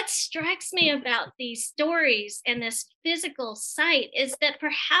 And what strikes me about these stories and this physical site is that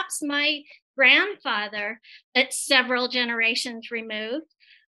perhaps my grandfather, at several generations removed,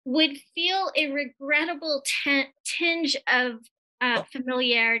 would feel a regrettable tinge of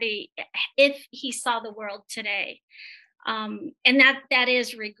familiarity if he saw the world today. And that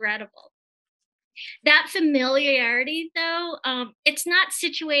is regrettable. That familiarity, though, it's not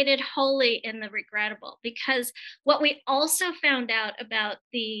situated wholly in the regrettable, because what we also found out about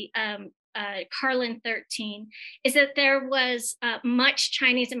the Carlin 13 is that there was much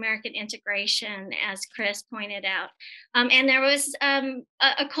Chinese American integration, as Chris pointed out, and there was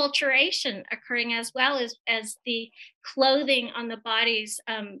acculturation occurring as well, as the clothing on the bodies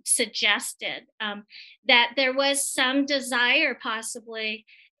suggested, that there was some desire possibly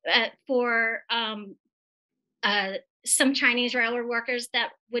for some Chinese railroad workers that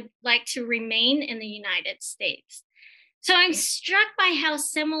would like to remain in the United States. So I'm struck by how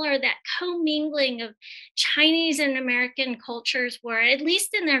similar that commingling of Chinese and American cultures were, at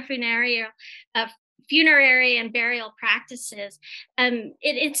least in their funerary and burial practices.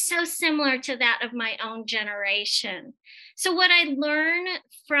 It's so similar to that of my own generation. So what I learned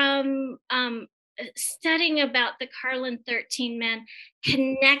from studying about the Carlin 13 men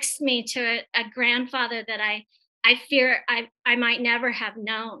connects me to a grandfather that I fear I might never have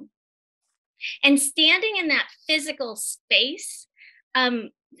known. And standing in that physical space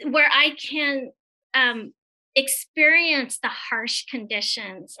where I can experience the harsh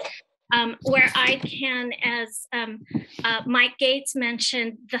conditions, where I can, as Mike Gates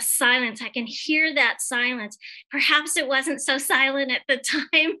mentioned, the silence. I can hear that silence. Perhaps it wasn't so silent at the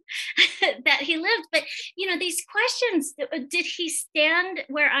time that he lived, but these questions: did he stand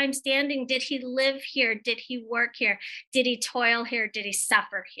where I'm standing? Did he live here? Did he work here? Did he toil here? Did he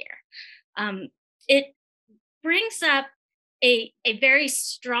suffer here? It brings up a very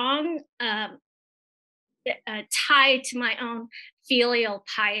strong tie to my own filial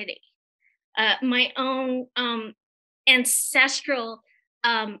piety, my own ancestral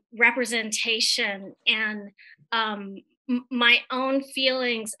representation, and my own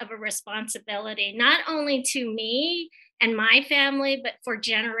feelings of a responsibility, not only to me and my family, but for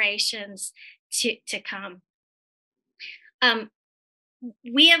generations to come.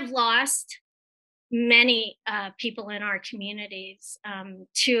 We have lost many people in our communities,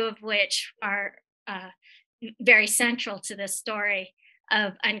 two of which are very central to this story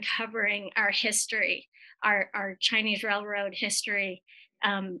of uncovering our history, our Chinese railroad history.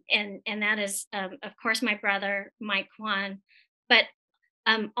 And that is, of course, my brother, Mike Kwan. But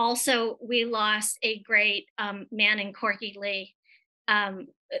also, we lost a great man in Corky Lee,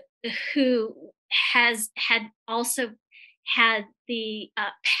 who had also had the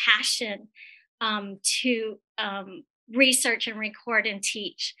passion to research and record and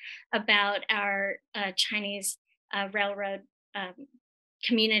teach about our Chinese railroad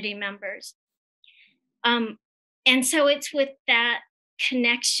community members. And so it's with that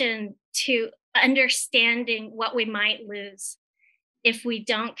connection to understanding what we might lose if we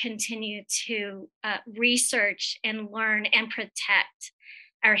don't continue to research and learn and protect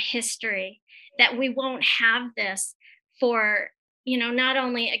our history, that we won't have this for, not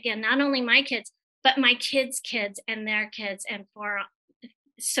only my kids, but my kids' kids and their kids, and for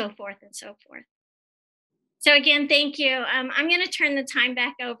so forth and so forth. So again, thank you. I'm going to turn the time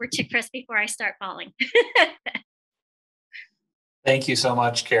back over to Chris before I start bawling. Thank you so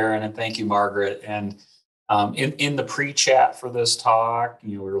much, Karen, and thank you, Margaret. And in the pre-chat for this talk,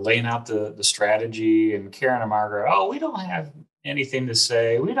 we were laying out the strategy, and Karen and Margaret, we don't have anything to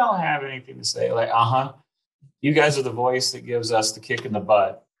say. We don't have anything to say. Like, you guys are the voice that gives us the kick in the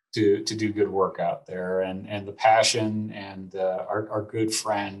butt to do good work out there, and the passion, and our good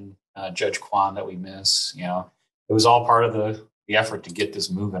friend, Judge Kwan, that we miss. It was all part of the effort to get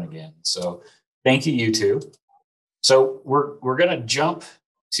this moving again. So thank you, you two. So we're going to jump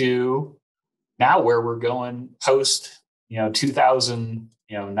to now where we're going post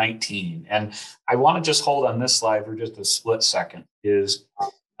 2019, and I want to just hold on this slide for just a split second. Is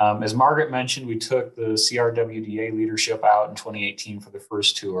as Margaret mentioned, we took the CRWDA leadership out in 2018 for the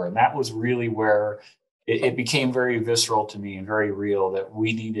first tour, and that was really where it became very visceral to me and very real that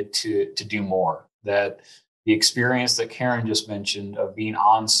we needed to do more. That the experience that Karen just mentioned of being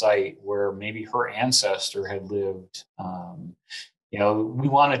on site where maybe her ancestor had lived, we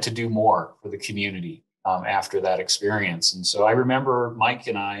wanted to do more for the community after that experience. And so I remember Mike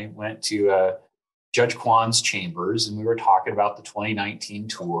and I went to Judge Kwan's chambers, and we were talking about the 2019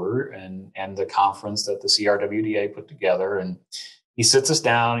 tour and the conference that the CRWDA put together. And he sits us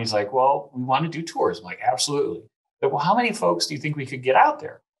down. He's like, well, we want to do tours. I'm like, absolutely. But, well, how many folks do you think we could get out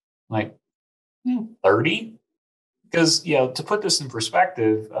there? I'm like, 30? Because, to put this in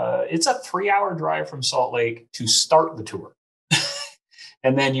perspective, it's a 3-hour drive from Salt Lake to start the tour.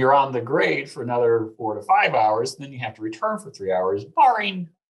 And then you're on the grade for another 4 to 5 hours. And then you have to return for 3 hours, barring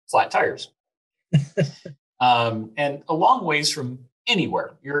flat tires. And a long ways from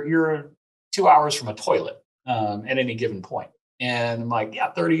anywhere. You're 2 hours from a toilet at any given point. And I'm like,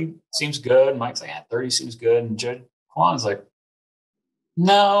 yeah, 30 seems good. And Mike's like, yeah, 30 seems good. And Judge Kwan's like,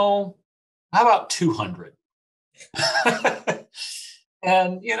 no, how about 200?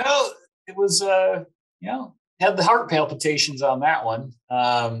 And, it was, had the heart palpitations on that one.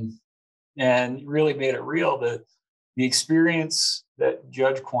 And really made it real that the experience that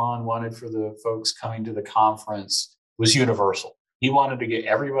Judge Kwan wanted for the folks coming to the conference was universal. He wanted to get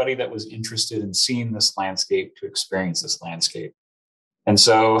everybody that was interested in seeing this landscape to experience this landscape. And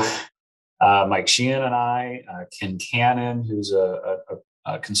so Mike Sheehan and I, Ken Cannon, who's a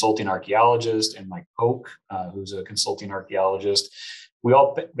consulting archaeologist, and Mike Polk, who's a consulting archaeologist, we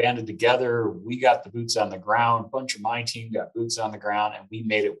all banded together. We got the boots on the ground. A bunch of my team got boots on the ground, and we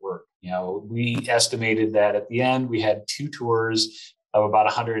made it work. We estimated that at the end, we had 2 tours of about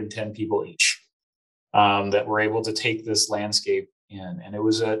 110 people each that were able to take this landscape in. And it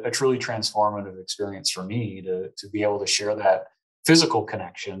was a truly transformative experience for me to be able to share that physical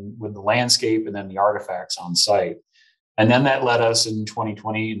connection with the landscape and then the artifacts on site. And then that led us in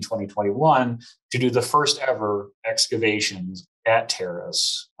 2020 and 2021 to do the first ever excavations at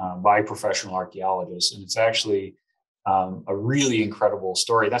Terrace by professional archaeologists. And it's actually a really incredible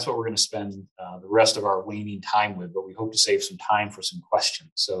story. That's what we're going to spend the rest of our waning time with, but we hope to save some time for some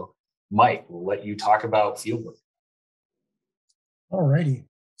questions. So Mike, we'll let you talk about fieldwork. All righty.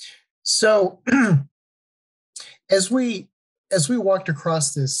 So as we walked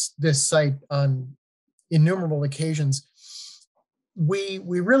across this site on innumerable occasions, we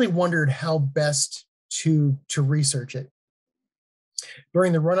really wondered how best to research it.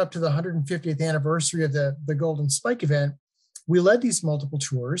 During the run-up to the 150th anniversary of the Golden Spike event, we led these multiple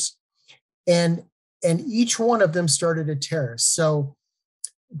tours, and each one of them started at Terrace. So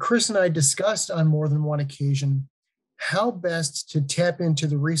Chris and I discussed on more than one occasion how best to tap into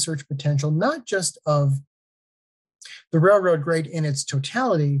the research potential, not just of the railroad grade in its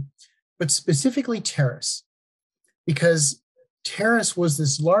totality, but specifically Terrace, because Terrace was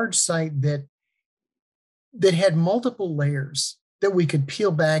this large site that had multiple layers that we could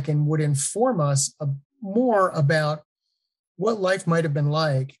peel back and would inform us more about what life might have been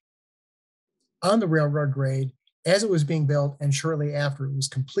like on the railroad grade as it was being built and shortly after it was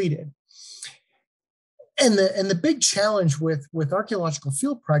completed. And the big challenge with archaeological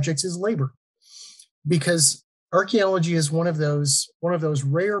field projects is labor, because archaeology is one of those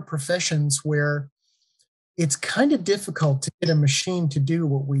rare professions where it's kind of difficult to get a machine to do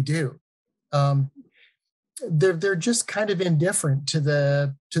what we do. They're just kind of indifferent to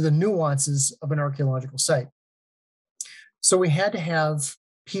the nuances of an archaeological site. So we had to have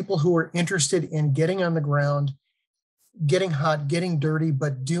people who were interested in getting on the ground, getting hot, getting dirty,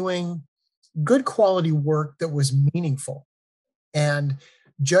 but doing good quality work that was meaningful. And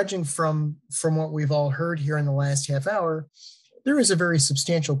judging from what we've all heard here in the last half hour, there is a very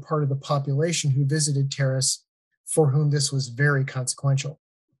substantial part of the population who visited Terrace for whom this was very consequential.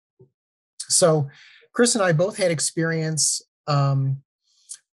 So Chris and I both had experience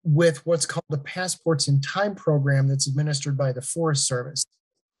with what's called the Passports in Time program that's administered by the Forest Service.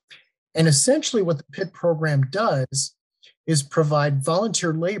 And essentially what the PIT program does is provide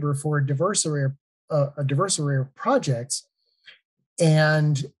volunteer labor for a diverse array of projects.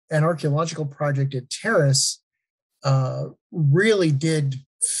 And an archaeological project at Terrace really did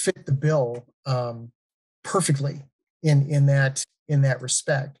fit the bill perfectly in that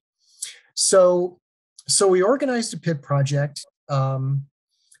respect. So we organized a PIT project.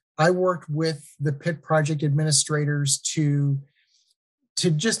 I worked with the PIT project administrators to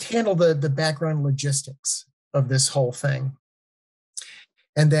just handle the background logistics of this whole thing.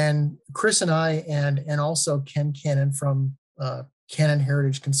 And then Chris and I and also Ken Cannon from Cannon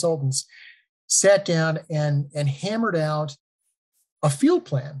Heritage Consultants sat down and hammered out a field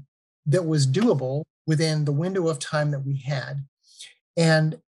plan that was doable within the window of time that we had.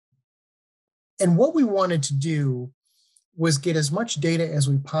 And what we wanted to do was get as much data as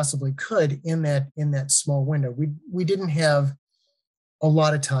we possibly could in that small window. We didn't have a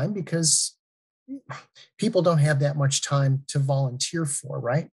lot of time because people don't have that much time to volunteer for,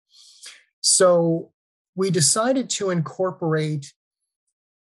 right? So we decided to incorporate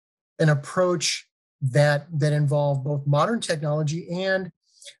an approach that involved both modern technology and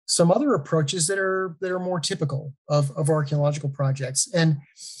some other approaches that are more typical of archaeological projects. And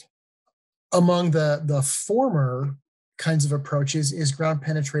among the former kinds of approaches is ground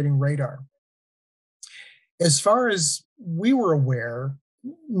penetrating radar. As far as we were aware,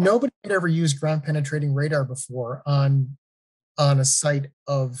 nobody had ever used ground penetrating radar before on a site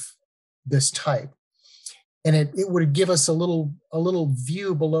of this type. And it would give us a little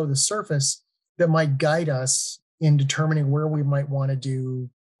view below the surface that might guide us in determining where we might want to do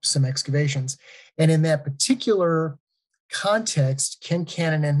some excavations. And in that particular context, Ken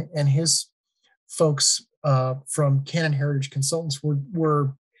Cannon and his folks from Cannon Heritage Consultants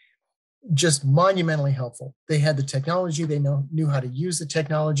were just monumentally helpful. They had the technology, they knew how to use the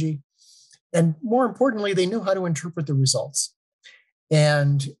technology, and more importantly, they knew how to interpret the results.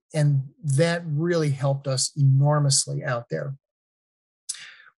 And that really helped us enormously out there.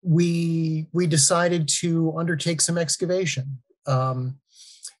 We decided to undertake some excavation.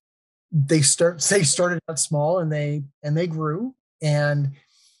 They started out small and they grew, and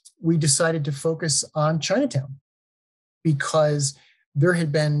we decided to focus on Chinatown because there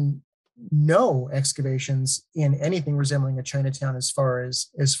had been no excavations in anything resembling a Chinatown as far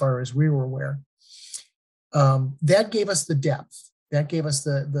as we were aware. That gave us the depth. That gave us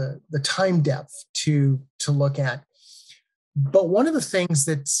the time depth to look at. But one of the things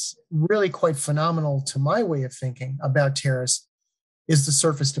that's really quite phenomenal to my way of thinking about Terrace is the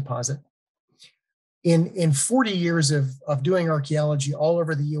surface deposit. In 40 years of doing archaeology all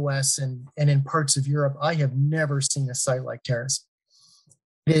over the US and in parts of Europe, I have never seen a site like Terrace.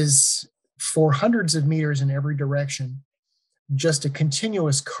 It is, for hundreds of meters in every direction, just a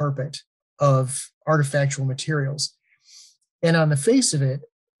continuous carpet of artifactual materials. And on the face of it,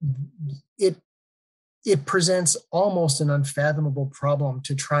 it presents almost an unfathomable problem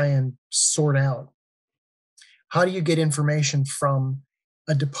to try and sort out. How do you get information from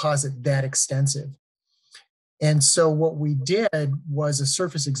a deposit that extensive? And so what we did was a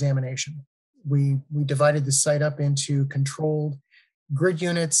surface examination. We divided the site up into controlled grid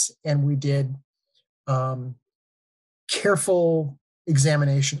units, and we did careful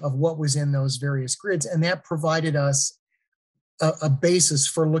examination of what was in those various grids. And that provided us a basis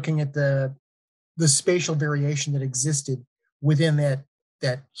for looking at the spatial variation that existed within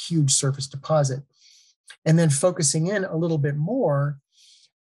that huge surface deposit. And then focusing in a little bit more,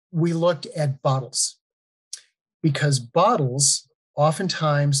 we looked at bottles, because bottles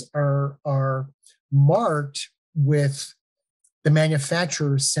oftentimes are marked with the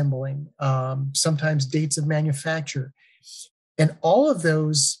manufacturer's symboling, sometimes dates of manufacture. And all of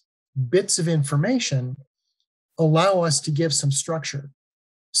those bits of information allow us to give some structure,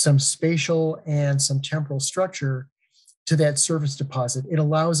 some spatial and some temporal structure to that surface deposit. It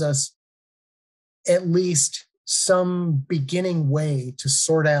allows us at least some beginning way to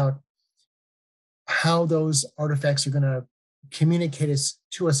sort out how those artifacts are going to communicate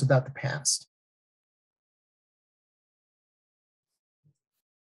to us about the past.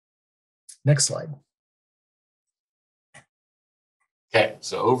 Next slide. Okay,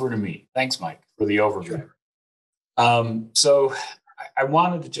 so over to me. Thanks, Mike, for the overview. So I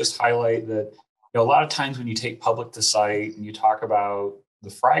wanted to just highlight that a lot of times when you take public to site and you talk about the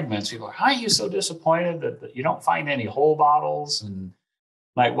fragments, people are, how are you so disappointed that you don't find any whole bottles? And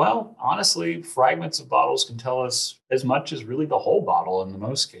like, well, honestly, fragments of bottles can tell us as much as really the whole bottle in the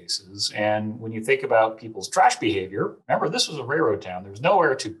most cases. And when you think about people's trash behavior, remember, this was a railroad town. There was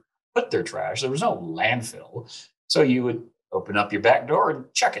nowhere to put their trash. There was no landfill. So you would open up your back door and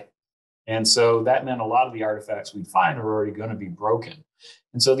check it. And so that meant a lot of the artifacts we'd find are already going to be broken.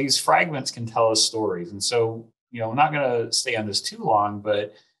 And so these fragments can tell us stories. And so, I'm not going to stay on this too long,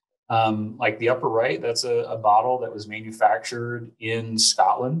 but like the upper right, that's a bottle that was manufactured in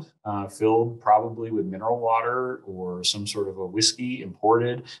Scotland, filled probably with mineral water or some sort of a whiskey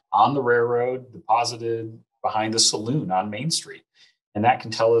imported on the railroad, deposited behind a saloon on Main Street. And that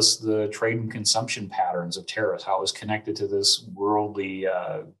can tell us the trade and consumption patterns of Terrace, how it was connected to this worldly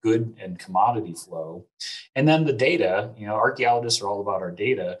good and commodity flow. And then the data, archaeologists are all about our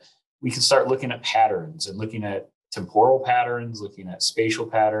data. We can start looking at patterns and looking at temporal patterns, looking at spatial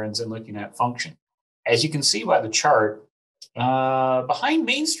patterns, and looking at function. As you can see by the chart, behind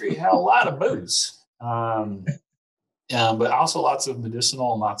Main Street had a lot of booze, but also lots of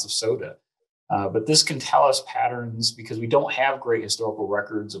medicinal and lots of soda. But this can tell us patterns because we don't have great historical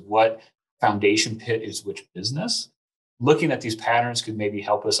records of what foundation pit is which business. Looking at these patterns could maybe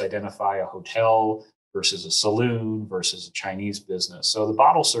help us identify a hotel versus a saloon versus a Chinese business. So the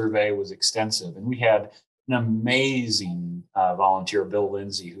bottle survey was extensive, and we had an amazing volunteer, Bill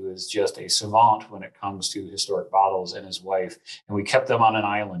Lindsay, who is just a savant when it comes to historic bottles, and his wife. And we kept them on an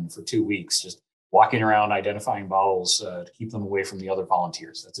island for 2 weeks, just walking around identifying bottles to keep them away from the other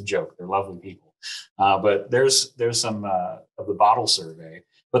volunteers. That's a joke. They're lovely people. But there's some of the bottle survey.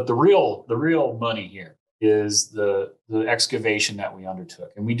 But the real money here is the excavation that we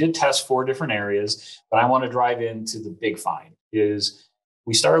undertook. And we did test 4 different areas, but I want to drive into the big find is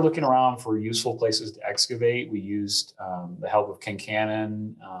we started looking around for useful places to excavate. We used the help of Ken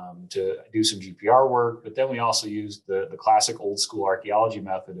Cannon to do some GPR work, but then we also used the classic old school archaeology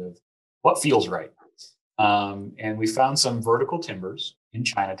method of what feels right. And we found some vertical timbers in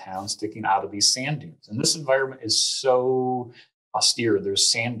Chinatown sticking out of these sand dunes. And this environment is so austere.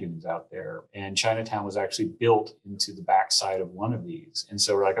 There's sand dunes out there. And Chinatown was actually built into the backside of one of these. And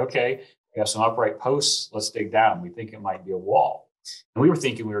so we're like, okay, we have some upright posts. Let's dig down. We think it might be a wall. And we were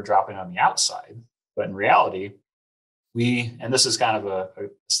thinking we were dropping on the outside. But in reality, and this is kind of a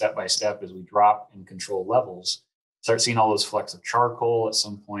step-by-step as we drop and control levels, start seeing all those flecks of charcoal. At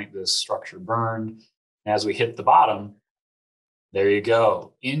some point, this structure burned. And as we hit the bottom, there you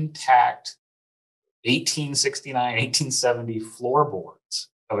go, intact 1869, 1870 floorboards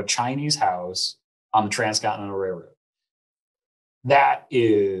of a Chinese house on the Transcontinental Railroad. That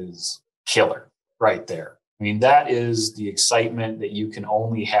is killer right there. I mean, that is the excitement that you can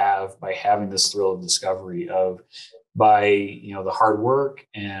only have by having this thrill of discovery by the hard work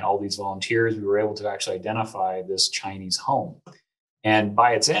and all these volunteers, we were able to actually identify this Chinese home. And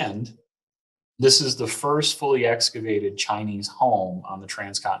by its end, this is the first fully excavated Chinese home on the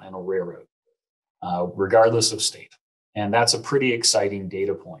Transcontinental Railroad, regardless of state. And that's a pretty exciting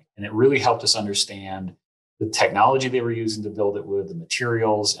data point. And it really helped us understand the technology they were using to build it with, the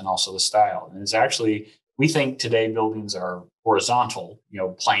materials, and also the style. And it's actually, we think today buildings are horizontal,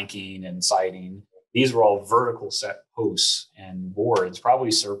 planking and siding. These were all vertical set posts and boards,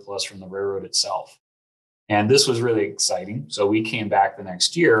 probably surplus from the railroad itself. And this was really exciting. So we came back the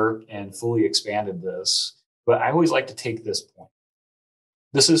next year and fully expanded this. But I always like to take this point.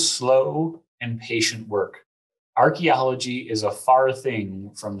 This is slow and patient work. Archaeology is a far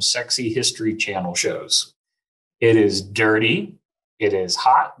thing from sexy History Channel shows. It is dirty. It is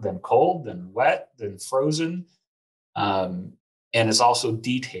hot, then cold, then wet, then frozen. And it's also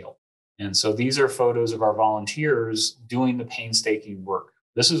detailed. And so these are photos of our volunteers doing the painstaking work.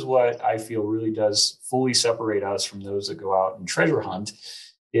 This is what I feel really does fully separate us from those that go out and treasure hunt,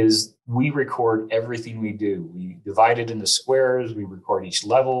 is we record everything we do. We divide it into squares. We record each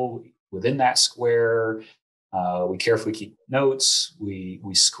level within that square. We carefully keep notes. We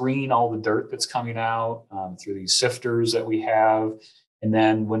screen all the dirt that's coming out through these sifters that we have. And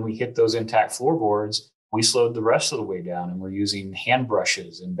then when we hit those intact floorboards, we slowed the rest of the way down, and we're using hand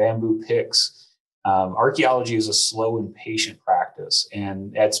brushes and bamboo picks. Archaeology is a slow and patient practice,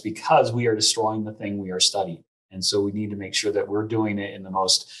 and that's because we are destroying the thing we are studying. And so we need to make sure that we're doing it in the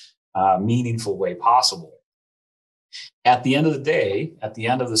most meaningful way possible. At the end of the day, at the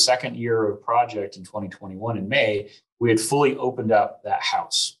end of the second year of project in 2021 in May, we had fully opened up that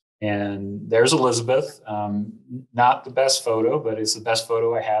house. And there's Elizabeth, not the best photo, but it's the best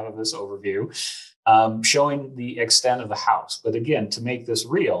photo I have of this overview, showing the extent of the house. But again, to make this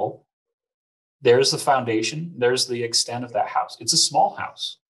real, there's the foundation, there's the extent of that house. It's a small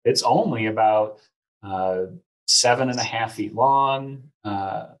house. It's only about 7.5 feet long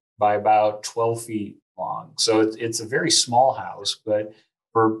by about 12 feet long. So it's a very small house, but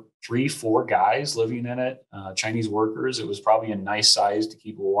for 3-4 guys living in it, Chinese workers, it was probably a nice size to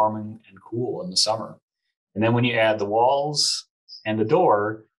keep warm and cool in the summer. And then when you add the walls and the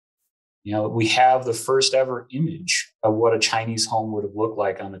door, we have the first ever image of what a Chinese home would have looked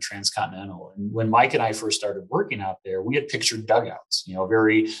like on the Transcontinental. And when Mike and I first started working out there, we had pictured dugouts,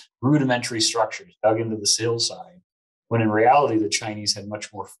 very rudimentary structures dug into the hillside. When in reality, the Chinese had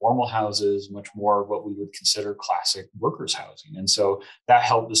much more formal houses, much more what we would consider classic workers' housing. And so that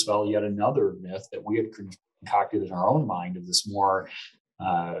helped dispel yet another myth that we had concocted in our own mind of this more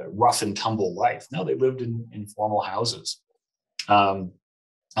rough and tumble life. No, they lived in formal houses.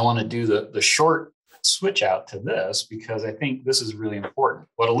 I want to do the short switch out to this because I think this is really important.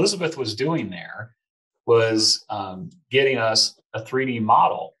 What Elizabeth was doing there was getting us a 3D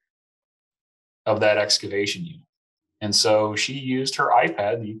model of that excavation unit. And so she used her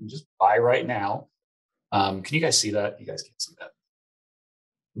iPad that you can just buy right now. Can you guys see that? You guys can't see that.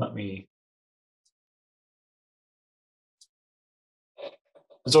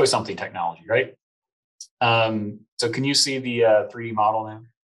 There's always something technology, right? So can you see the 3D model now?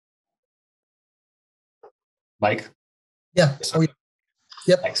 Mike? Yeah. Yes, Oh, yeah.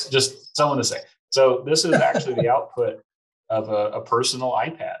 Yep. Thanks. Just someone to say. So this is actually the output of a personal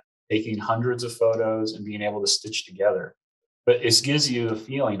iPad, taking hundreds of photos and being able to stitch together. But it gives you the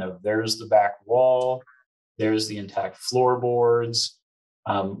feeling of there's the back wall, there's the intact floorboards.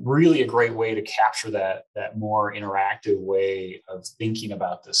 Really a great way to capture that more interactive way of thinking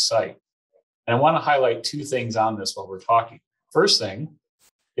about this site. And I want to highlight two things on this while we're talking. First thing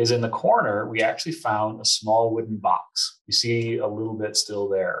is in the corner, we actually found a small wooden box. You see a little bit still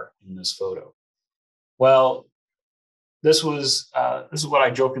there in this photo. Well, this is what I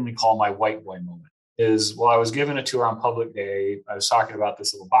jokingly call my white boy moment. Is while I was giving a tour on public day, I was talking about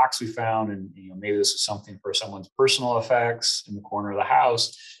this little box we found, and maybe this is something for someone's personal effects in the corner of the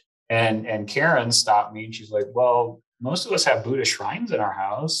house. And Karen stopped me and she's like, "Well, most of us have Buddha shrines in our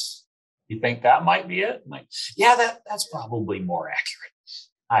house. You think that might be it?" I'm like, "Yeah, that's probably more accurate.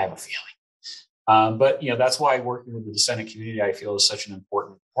 I have a feeling." But that's why working with the descendant community, I feel, is such an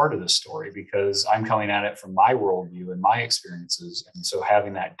important part of this story, because I'm coming at it from my worldview and my experiences. And so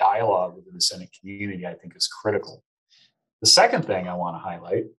having that dialogue with the descendant community, I think, is critical. The second thing I want to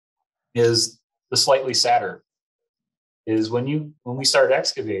highlight is the slightly sadder is when we started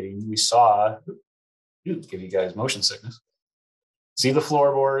excavating, we saw, give you guys motion sickness, see the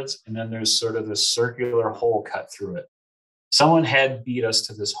floorboards, and then there's sort of this circular hole cut through it. Someone had beat us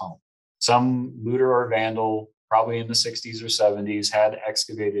to this home. Some looter or vandal, probably in the 60s or 70s, had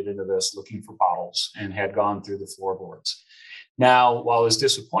excavated into this looking for bottles and had gone through the floorboards. Now, while as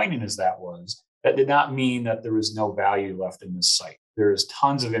disappointing as that was, that did not mean that there was no value left in this site. There is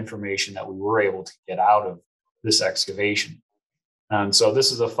tons of information that we were able to get out of this excavation. And so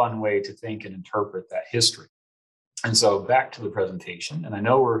this is a fun way to think and interpret that history. And so back to the presentation, and I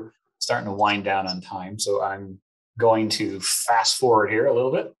know we're starting to wind down on time, so I'm going to fast forward here a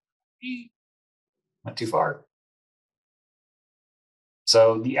little bit. Not too far.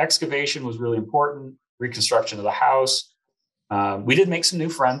 So the excavation was really important, reconstruction of the house. We did make some new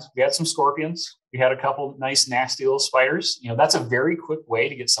friends. We had some scorpions. We had a couple nice, nasty little spiders. That's a very quick way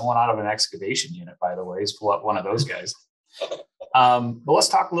to get someone out of an excavation unit, by the way, is pull up one of those guys. But let's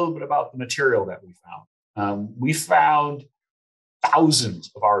talk a little bit about the material that we found. We found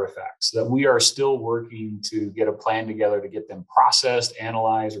thousands of artifacts that we are still working to get a plan together to get them processed,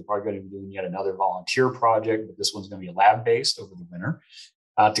 analyzed. We're probably going to be doing yet another volunteer project, but this one's going to be lab-based over the winter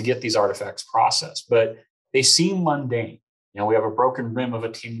to get these artifacts processed. But they seem mundane. We have a broken rim of a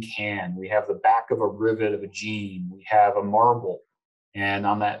tin can. We have the back of a rivet of a jean. We have a marble. And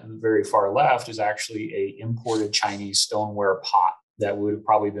on that very far left is actually a imported Chinese stoneware pot that would have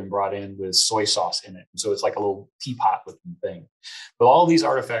probably been brought in with soy sauce in it. And so it's like a little teapot looking thing. But all these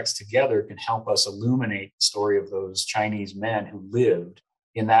artifacts together can help us illuminate the story of those Chinese men who lived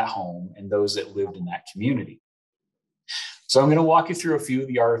in that home and those that lived in that community. So I'm going to walk you through a few of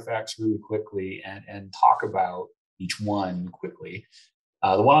the artifacts really quickly and talk about each one quickly.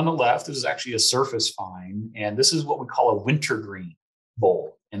 The one on the left is actually a surface find, and this is what we call a wintergreen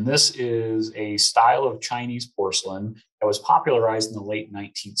bowl. And this is a style of Chinese porcelain that was popularized in the late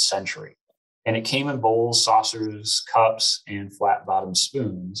 19th century. And it came in bowls, saucers, cups, and flat-bottom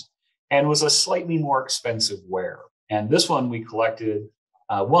spoons, and was a slightly more expensive ware. And this one we collected,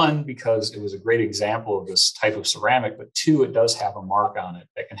 one, because it was a great example of this type of ceramic, but two, it does have a mark on it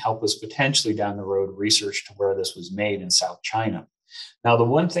that can help us potentially down the road research to where this was made in South China. Now, the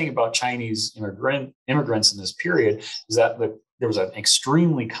one thing about Chinese immigrants in this period is that there was an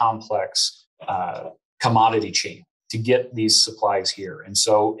extremely complex commodity chain to get these supplies here. And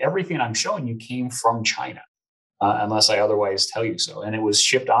so everything I'm showing you came from China, unless I otherwise tell you so. And it was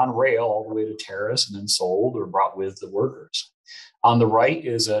shipped on rail all the way to Terrace and then sold or brought with the workers. On the right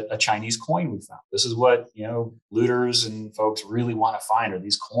is a Chinese coin we found. This is what looters and folks really want to find, are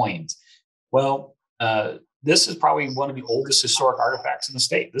these coins. Well, this is probably one of the oldest historic artifacts in the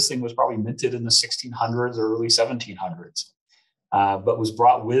state. This thing was probably minted in the 1600s or early 1700s, but was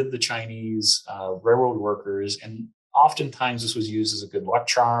brought with the Chinese railroad workers. And oftentimes this was used as a good luck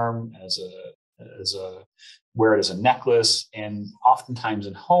charm, wear it as a necklace. And oftentimes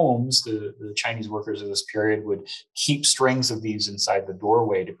in homes, the Chinese workers of this period would keep strings of these inside the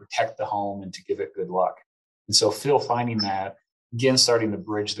doorway to protect the home and to give it good luck. And so Phil finding that, again, starting to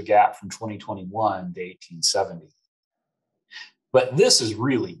bridge the gap from 2021 to 1870. But this is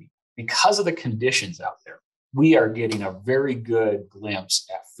really neat. Because of the conditions out there, we are getting a very good glimpse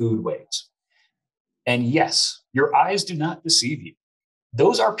at foodways. And yes, your eyes do not deceive you.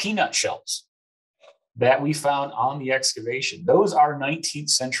 Those are peanut shells that we found on the excavation. Those are 19th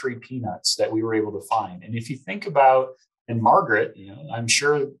century peanuts that we were able to find. And if you think about, and Margaret, I'm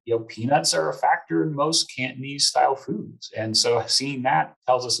sure peanuts are a factor in most Cantonese style foods. And so seeing that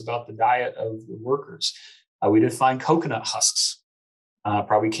tells us about the diet of the workers. We did find coconut husks,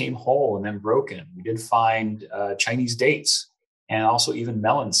 probably came whole and then broken. We did find Chinese dates and also even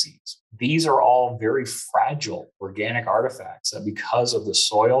melon seeds. These are all very fragile organic artifacts that, because of the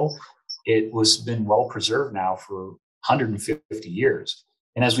soil, it was been well preserved now for 150 years.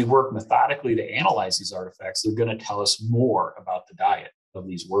 And as we work methodically to analyze these artifacts, they're going to tell us more about the diet of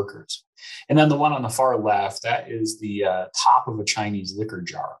these workers. And then the one on the far left, that is the top of a Chinese liquor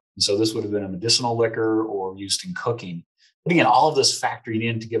jar. And so this would have been a medicinal liquor or used in cooking. But again, all of this factoring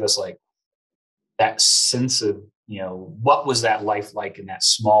in to give us like that sense of, what was that life like in that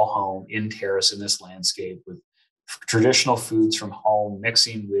small home in Terrace in this landscape with traditional foods from home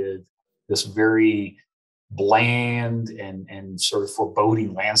mixing with this very bland and sort of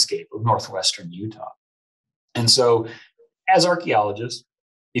foreboding landscape of northwestern Utah. And so as archaeologists,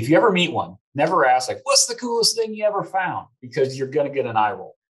 if you ever meet one, never ask like, what's the coolest thing you ever found? Because you're going to get an eye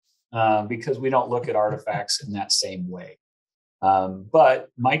roll because we don't look at artifacts in that same way. But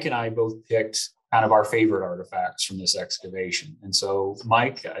Mike and I both picked kind of our favorite artifacts from this excavation. And so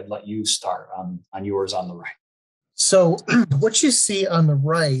Mike, I'd let you start on yours on the right. So what you see on the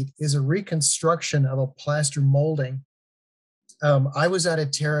right is a reconstruction of a plaster molding. I was at a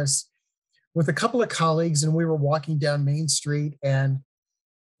Terrace with a couple of colleagues and we were walking down Main Street. And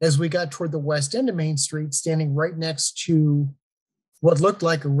as we got toward the west end of Main Street, standing right next to what looked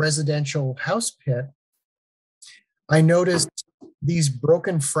like a residential house pit, I noticed these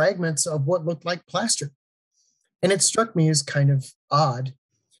broken fragments of what looked like plaster. And it struck me as kind of odd.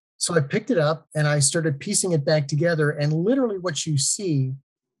 So I picked it up and I started piecing it back together. And literally what you see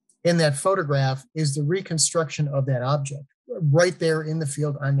in that photograph is the reconstruction of that object right there in the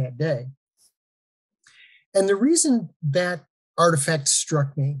field on that day. And the reason that artifact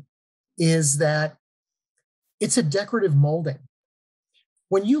struck me is that it's a decorative molding.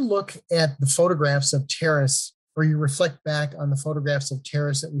 When you look at the photographs of Terrace, or you reflect back on the photographs of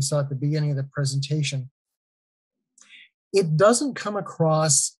Terrace that we saw at the beginning of the presentation, it doesn't come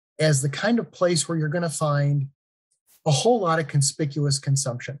across as the kind of place where you're going to find a whole lot of conspicuous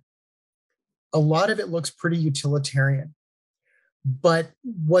consumption. A lot of it looks pretty utilitarian. But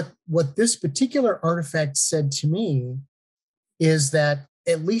what this particular artifact said to me is that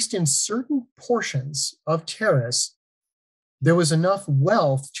at least in certain portions of Terrace, there was enough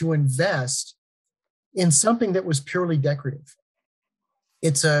wealth to invest in something that was purely decorative.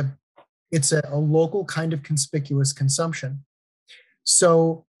 It's a local kind of conspicuous consumption.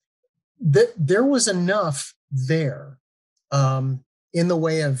 So there was enough there in the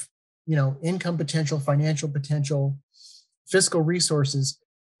way of income potential, financial potential, fiscal resources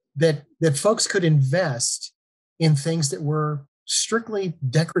that folks could invest in things that were strictly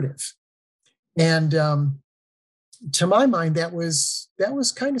decorative. And to my mind, that was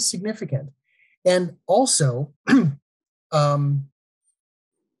kind of significant. And also,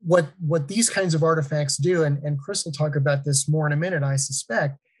 what these kinds of artifacts do, and Chris will talk about this more in a minute, I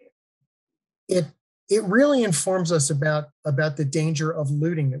suspect, it really informs us about the danger of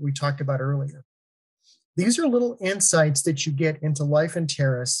looting that we talked about earlier. These are little insights that you get into life in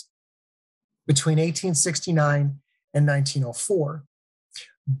Terrace between 1869 and 1904.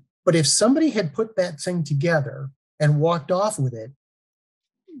 But if somebody had put that thing together and walked off with it,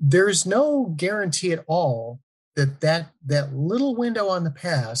 there's no guarantee at all that little window on the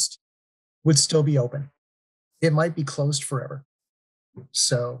past would still be open. It might be closed forever.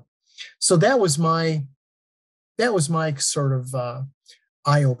 So that was my sort of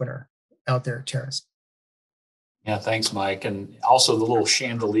eye opener out there at Terrace. Yeah, thanks, Mike. And also the little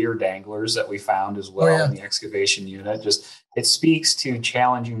chandelier danglers that we found as well in the excavation unit. It speaks to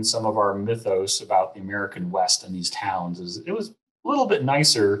challenging some of our mythos about the American West and these towns. It was a little bit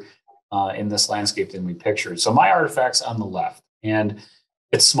nicer in this landscape than we pictured. So my artifact's on the left, and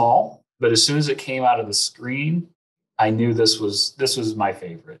it's small, but as soon as it came out of the screen, I knew this was my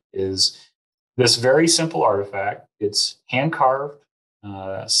favorite. Is this very simple artifact? It's hand carved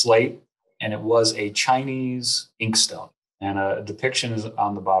slate, and it was a Chinese inkstone. And a depiction is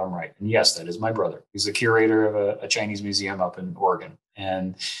on the bottom right. And yes, that is my brother. He's the curator of a Chinese museum up in Oregon.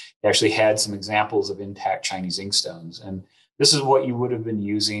 And he actually had some examples of intact Chinese inkstones. And this is what you would have been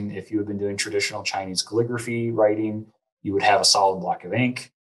using if you had been doing traditional Chinese calligraphy writing. You would have a solid block of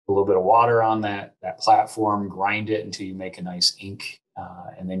ink, a little bit of water on that platform, grind it until you make a nice ink,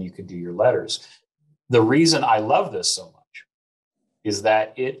 and then you could do your letters. The reason I love this so much is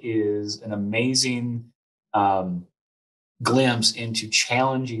that it is an amazing glimpse into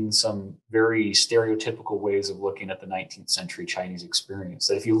challenging some very stereotypical ways of looking at the 19th century Chinese experience.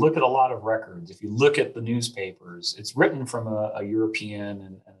 That if you look at a lot of records, if you look at the newspapers, it's written from a European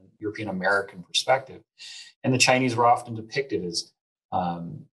and European American perspective. And the Chinese were often depicted as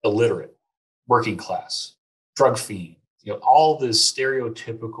illiterate, working class, drug fiend, all this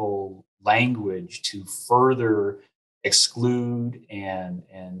stereotypical language to further exclude and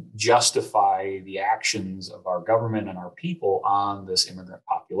justify the actions of our government and our people on this immigrant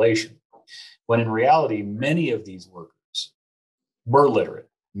population. When in reality, many of these workers were literate.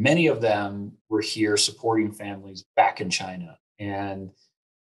 Many of them were here supporting families back in China. And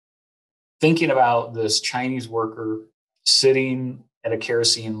thinking about this Chinese worker sitting at a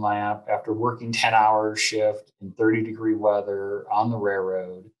kerosene lamp after working 10-hour shift in 30-degree weather on the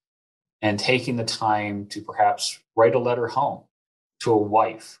railroad, and taking the time to perhaps write a letter home to a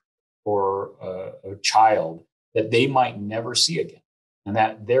wife or a child that they might never see again, and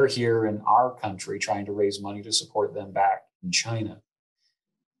that they're here in our country trying to raise money to support them back in China.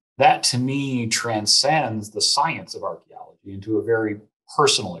 That, to me, transcends the science of archaeology into a very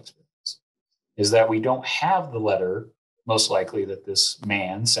personal experience, is that we don't have the letter, most likely, that this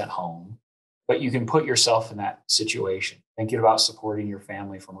man sent home, but you can put yourself in that situation, thinking about supporting your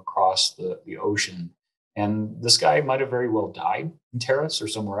family from across the ocean. And this guy might have very well died in Terrace or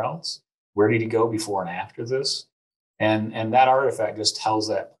somewhere else. Where did he go before and after this? And that artifact just tells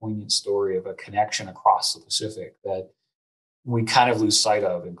that poignant story of a connection across the Pacific that we kind of lose sight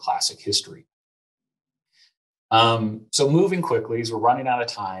of in classic history. So moving quickly, as we're running out of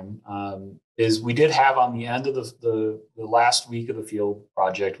time, is we did have on the end of the last week of the field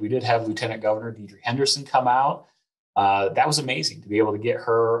project, we did have Lieutenant Governor Deidre Henderson come out. That was amazing to be able to get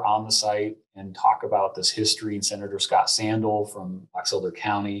her on the site and talk about this history, and Senator Scott Sandel from Box Elder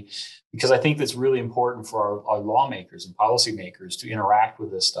County, because I think that's really important for our lawmakers and policymakers to interact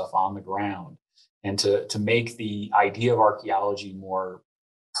with this stuff on the ground and to make the idea of archaeology more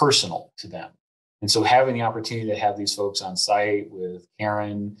personal to them. And so having the opportunity to have these folks on site with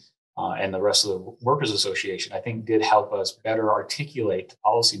Karen and the rest of the Workers Association, I think did help us better articulate to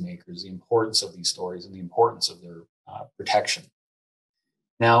policymakers the importance of these stories and the importance of their protection.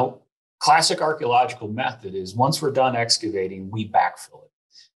 Now, classic archaeological method is once we're done excavating, we backfill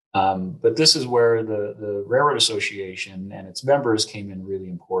it. But this is where the Railroad Association and its members came in really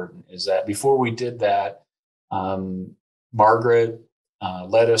important, is that before we did that, Margaret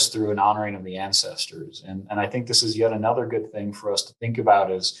led us through an honoring of the ancestors. And I think this is yet another good thing for us to think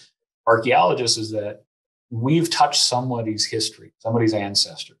about as archaeologists, is that we've touched somebody's history, somebody's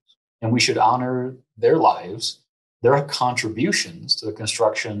ancestors, and we should honor their lives, their contributions to the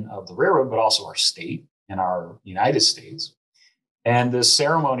construction of the railroad, but also our state and our United States. And this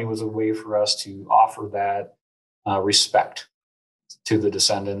ceremony was a way for us to offer that respect to the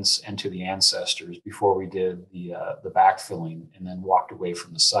descendants and to the ancestors before we did the backfilling and then walked away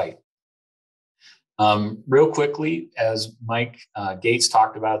from the site. Real quickly, as Mike Gates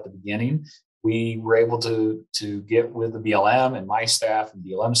talked about at the beginning, we were able to get with the BLM, and my staff and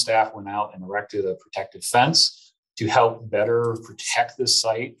BLM staff went out and erected a protective fence to help better protect this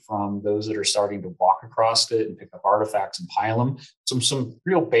site from those that are starting to walk across it and pick up artifacts and pile them. Some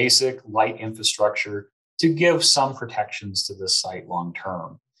real basic light infrastructure to give some protections to this site long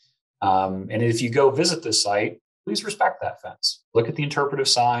term. And if you go visit this site, please respect that fence. Look at the interpretive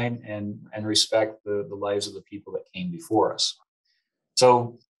sign and respect the lives of the people that came before us.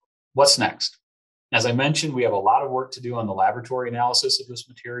 So what's next? As I mentioned, we have a lot of work to do on the laboratory analysis of this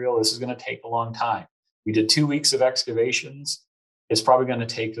material. This is going to take a long time. We did 2 weeks of excavations. It's probably going to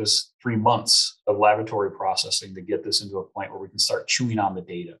take us 3 months of laboratory processing to get this into a point where we can start chewing on the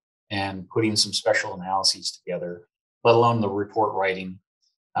data and putting some special analyses together, let alone the report writing.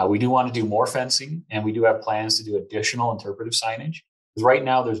 We do want to do more fencing, and we do have plans to do additional interpretive signage. Because right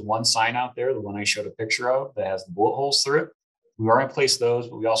now there's one sign out there, the one I showed a picture of, that has the bullet holes through it. We are going to place those,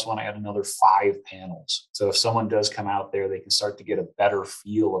 but we also want to add another 5 panels. So if someone does come out there, they can start to get a better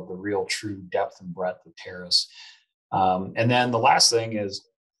feel of the real true depth and breadth of Terrace. And then the last thing is,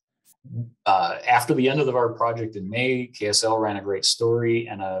 after the end of our project in May, KSL ran a great story,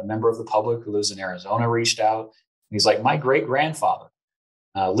 and a member of the public who lives in Arizona reached out. And he's like, my great-grandfather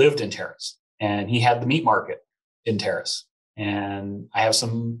lived in Terrace, and he had the meat market in Terrace. And I have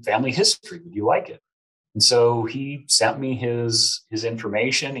some family history. Would you like it? And so he sent me his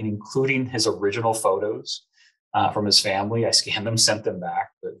information, including his original photos from his family. I scanned them, sent them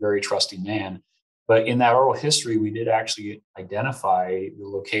back, but very trusting man. But in that oral history, we did actually identify the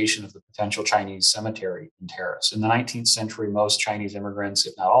location of the potential Chinese cemetery in Terrace. In the 19th century, most Chinese immigrants,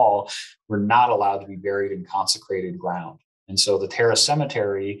 if not all, were not allowed to be buried in consecrated ground. And so the Terrace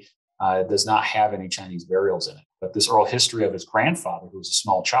cemetery does not have any Chinese burials in it. But this oral history of his grandfather, who was a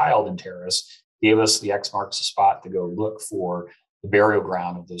small child in Terrace, gave us the X marks the spot to go look for the burial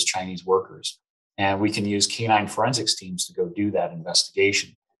ground of those Chinese workers. And we can use canine forensics teams to go do that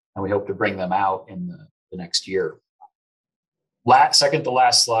investigation. And we hope to bring them out in the next year. Second to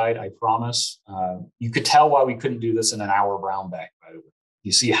last slide, I promise. You could tell why we couldn't do this in an hour brown bag, by the way.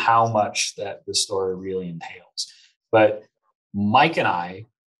 You see how much that the story really entails. But Mike and I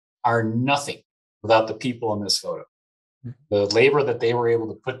are nothing without the people in this photo. The labor that they were able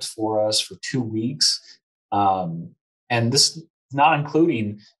to put for us for 2 weeks, and this is not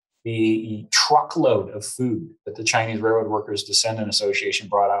including the truckload of food that the Chinese Railroad Workers Descendant Association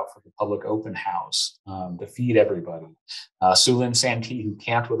brought out for the public open house to feed everybody. Sulin Santee, who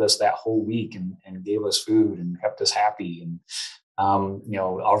camped with us that whole week and gave us food and kept us happy. And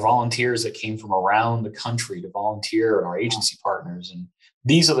our volunteers that came from around the country to volunteer, and our agency partners. And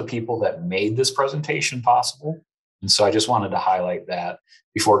these are the people that made this presentation possible. And so I just wanted to highlight that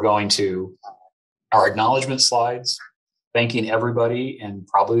before going to our acknowledgement slides, thanking everybody and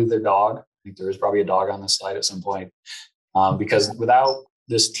probably their dog. I think there is probably a dog on the slide at some point, because without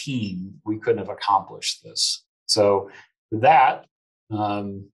this team, we couldn't have accomplished this. So with that,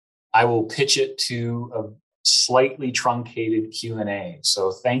 I will pitch it to a slightly truncated Q&A.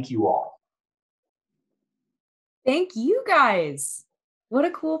 So thank you all. Thank you guys. What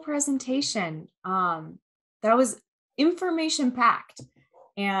a cool presentation. That was information packed,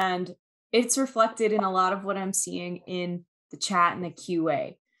 and it's reflected in a lot of what I'm seeing in the chat and the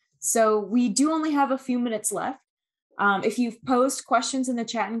QA. So we do only have a few minutes left. If you've posed questions in the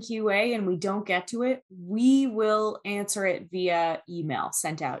chat and QA and we don't get to it, we will answer it via email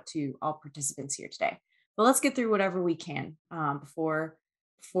sent out to all participants here today. But let's get through whatever we can before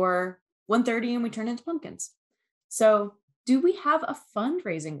 1:30 and we turn into pumpkins. So do we have a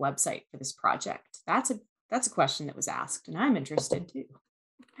fundraising website for this project? That's a question that was asked, and I'm interested too.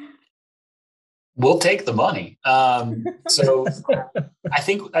 We'll take the money. So I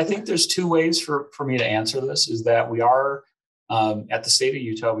think there's two ways for me to answer this. Is that we are at the state of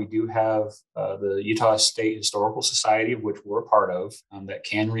Utah. We do have the Utah State Historical Society, of which we're a part of, that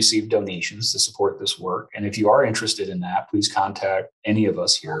can receive donations to support this work. And if you are interested in that, please contact any of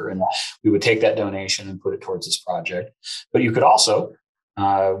us here, and we would take that donation and put it towards this project. But you could also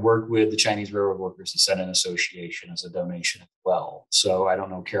work with the Chinese Railroad Workers Descendant Association as a donation as well. So I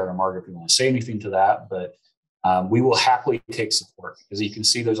don't know, Karen or Margaret, if you want to say anything to that, but we will happily take support, because you can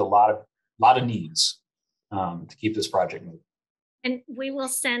see there's a lot of needs to keep this project moving. And we will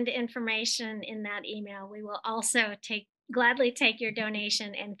send information in that email. We will also gladly take your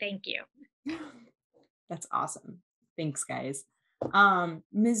donation, and thank you. That's awesome. Thanks, guys.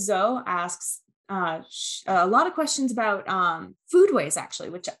 Ms. Zoe asks a lot of questions about foodways, actually,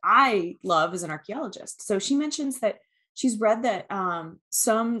 which I love as an archaeologist. So she mentions that she's read that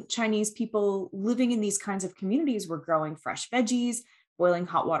some Chinese people living in these kinds of communities were growing fresh veggies, boiling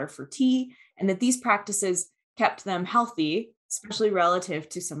hot water for tea, and that these practices kept them healthy, especially relative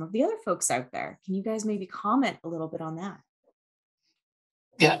to some of the other folks out there. Can you guys maybe comment a little bit on that?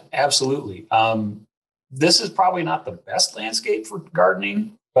 Yeah, absolutely. This is probably not the best landscape for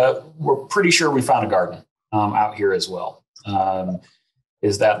gardening, but we're pretty sure we found a garden out here as well.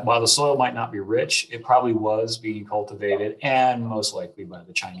 Is that while the soil might not be rich, it probably was being cultivated, and most likely by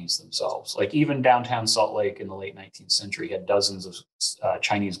the Chinese themselves. Like even downtown Salt Lake in the late 19th century had dozens of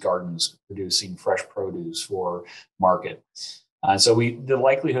Chinese gardens producing fresh produce for market. So the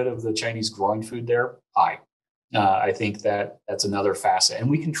likelihood of the Chinese growing food there, high. I think that's another facet, and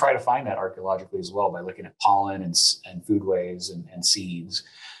we can try to find that archaeologically as well by looking at pollen and foodways and seeds.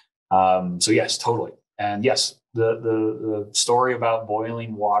 So yes, totally. And yes, the story about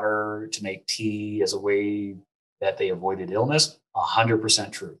boiling water to make tea as a way that they avoided illness,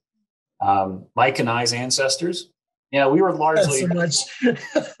 100% true. Mike and I's ancestors, we were largely not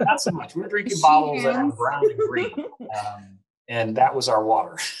so much. We were drinking bottles that were brown and green, and that was our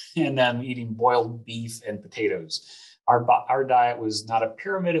water. And then eating boiled beef and potatoes. Our diet was not a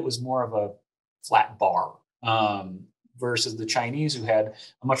pyramid; it was more of a flat bar. Versus the Chinese, who had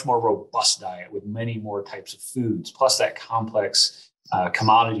a much more robust diet with many more types of foods, plus that complex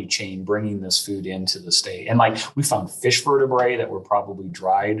commodity chain bringing this food into the state. And we found fish vertebrae that were probably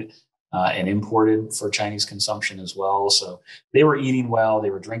dried and imported for Chinese consumption as well. So they were eating well, they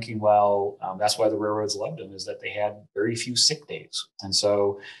were drinking well. That's why the railroads loved them, is that they had very few sick days. And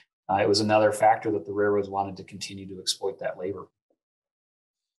so it was another factor that the railroads wanted to continue to exploit that labor.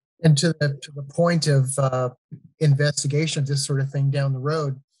 And to the point of investigation of this sort of thing down the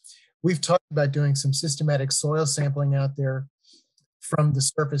road, we've talked about doing some systematic soil sampling out there from the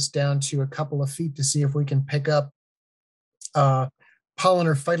surface down to a couple of feet to see if we can pick up pollen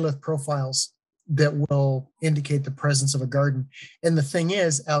or phytolith profiles that will indicate the presence of a garden. And the thing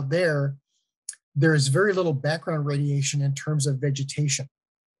is, out there, there is very little background radiation in terms of vegetation.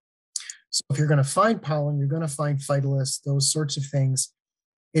 So if you're going to find pollen, you're going to find phytoliths, those sorts of things.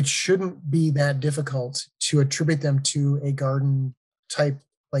 It shouldn't be that difficult to attribute them to a garden type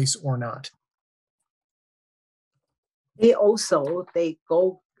place or not. They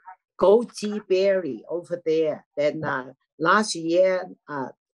go goji berry over there. Then last year,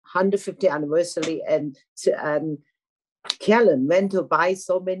 150th anniversary, and Kellen went to buy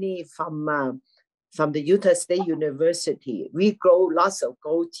so many from the Utah State University. We grow lots of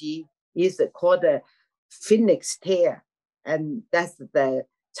goji. It's called the phoenix tear, and that's the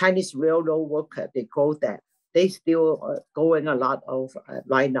Chinese railroad worker. They grow that. They still going a lot of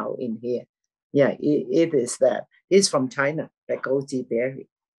right now in here. Yeah, it is that. It's from China, the goji berry.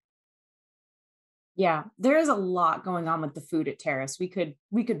 Yeah, there is a lot going on with the food at Terrace. We could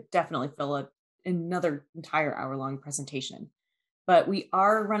definitely fill another entire hour-long presentation, but we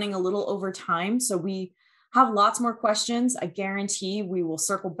are running a little over time, so we have lots more questions. I guarantee we will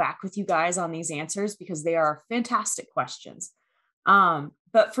circle back with you guys on these answers because they are fantastic questions.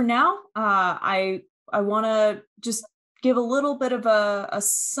 But for now, I want to just give a little bit of a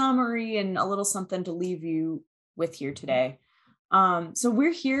summary and a little something to leave you with here today. So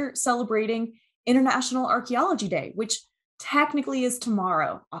we're here celebrating International Archaeology Day, which technically is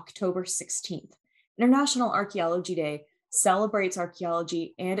tomorrow, October 16th. International Archaeology Day celebrates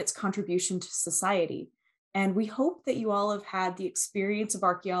archaeology and its contribution to society. And we hope that you all have had the experience of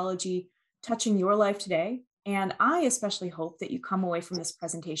archaeology touching your life today. And I especially hope that you come away from this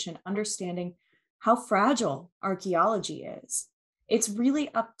presentation understanding how fragile archaeology is. It's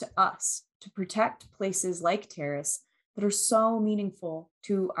really up to us to protect places like Terrace that are so meaningful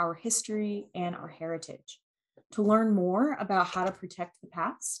to our history and our heritage. To learn more about how to protect the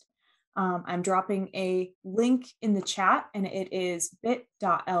past, I'm dropping a link in the chat, and it is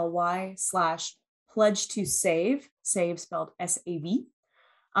bit.ly/pledge to save spelled S-A-V.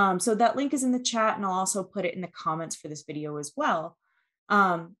 So that link is in the chat, and I'll also put it in the comments for this video as well.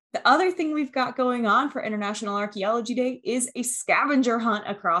 The other thing we've got going on for International Archaeology Day is a scavenger hunt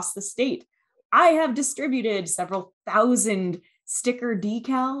across the state. I have distributed several thousand sticker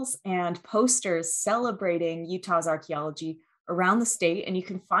decals and posters celebrating Utah's archaeology around the state, and you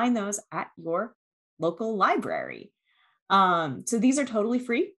can find those at your local library. So these are totally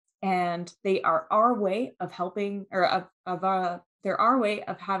free, and they are our way of helping, or they're our way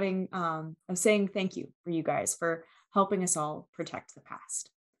of having, of saying thank you for you guys for helping us all protect the past.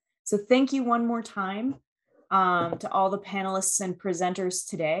 So thank you one more time to all the panelists and presenters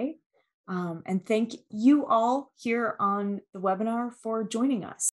today. And thank you all here on the webinar for joining us.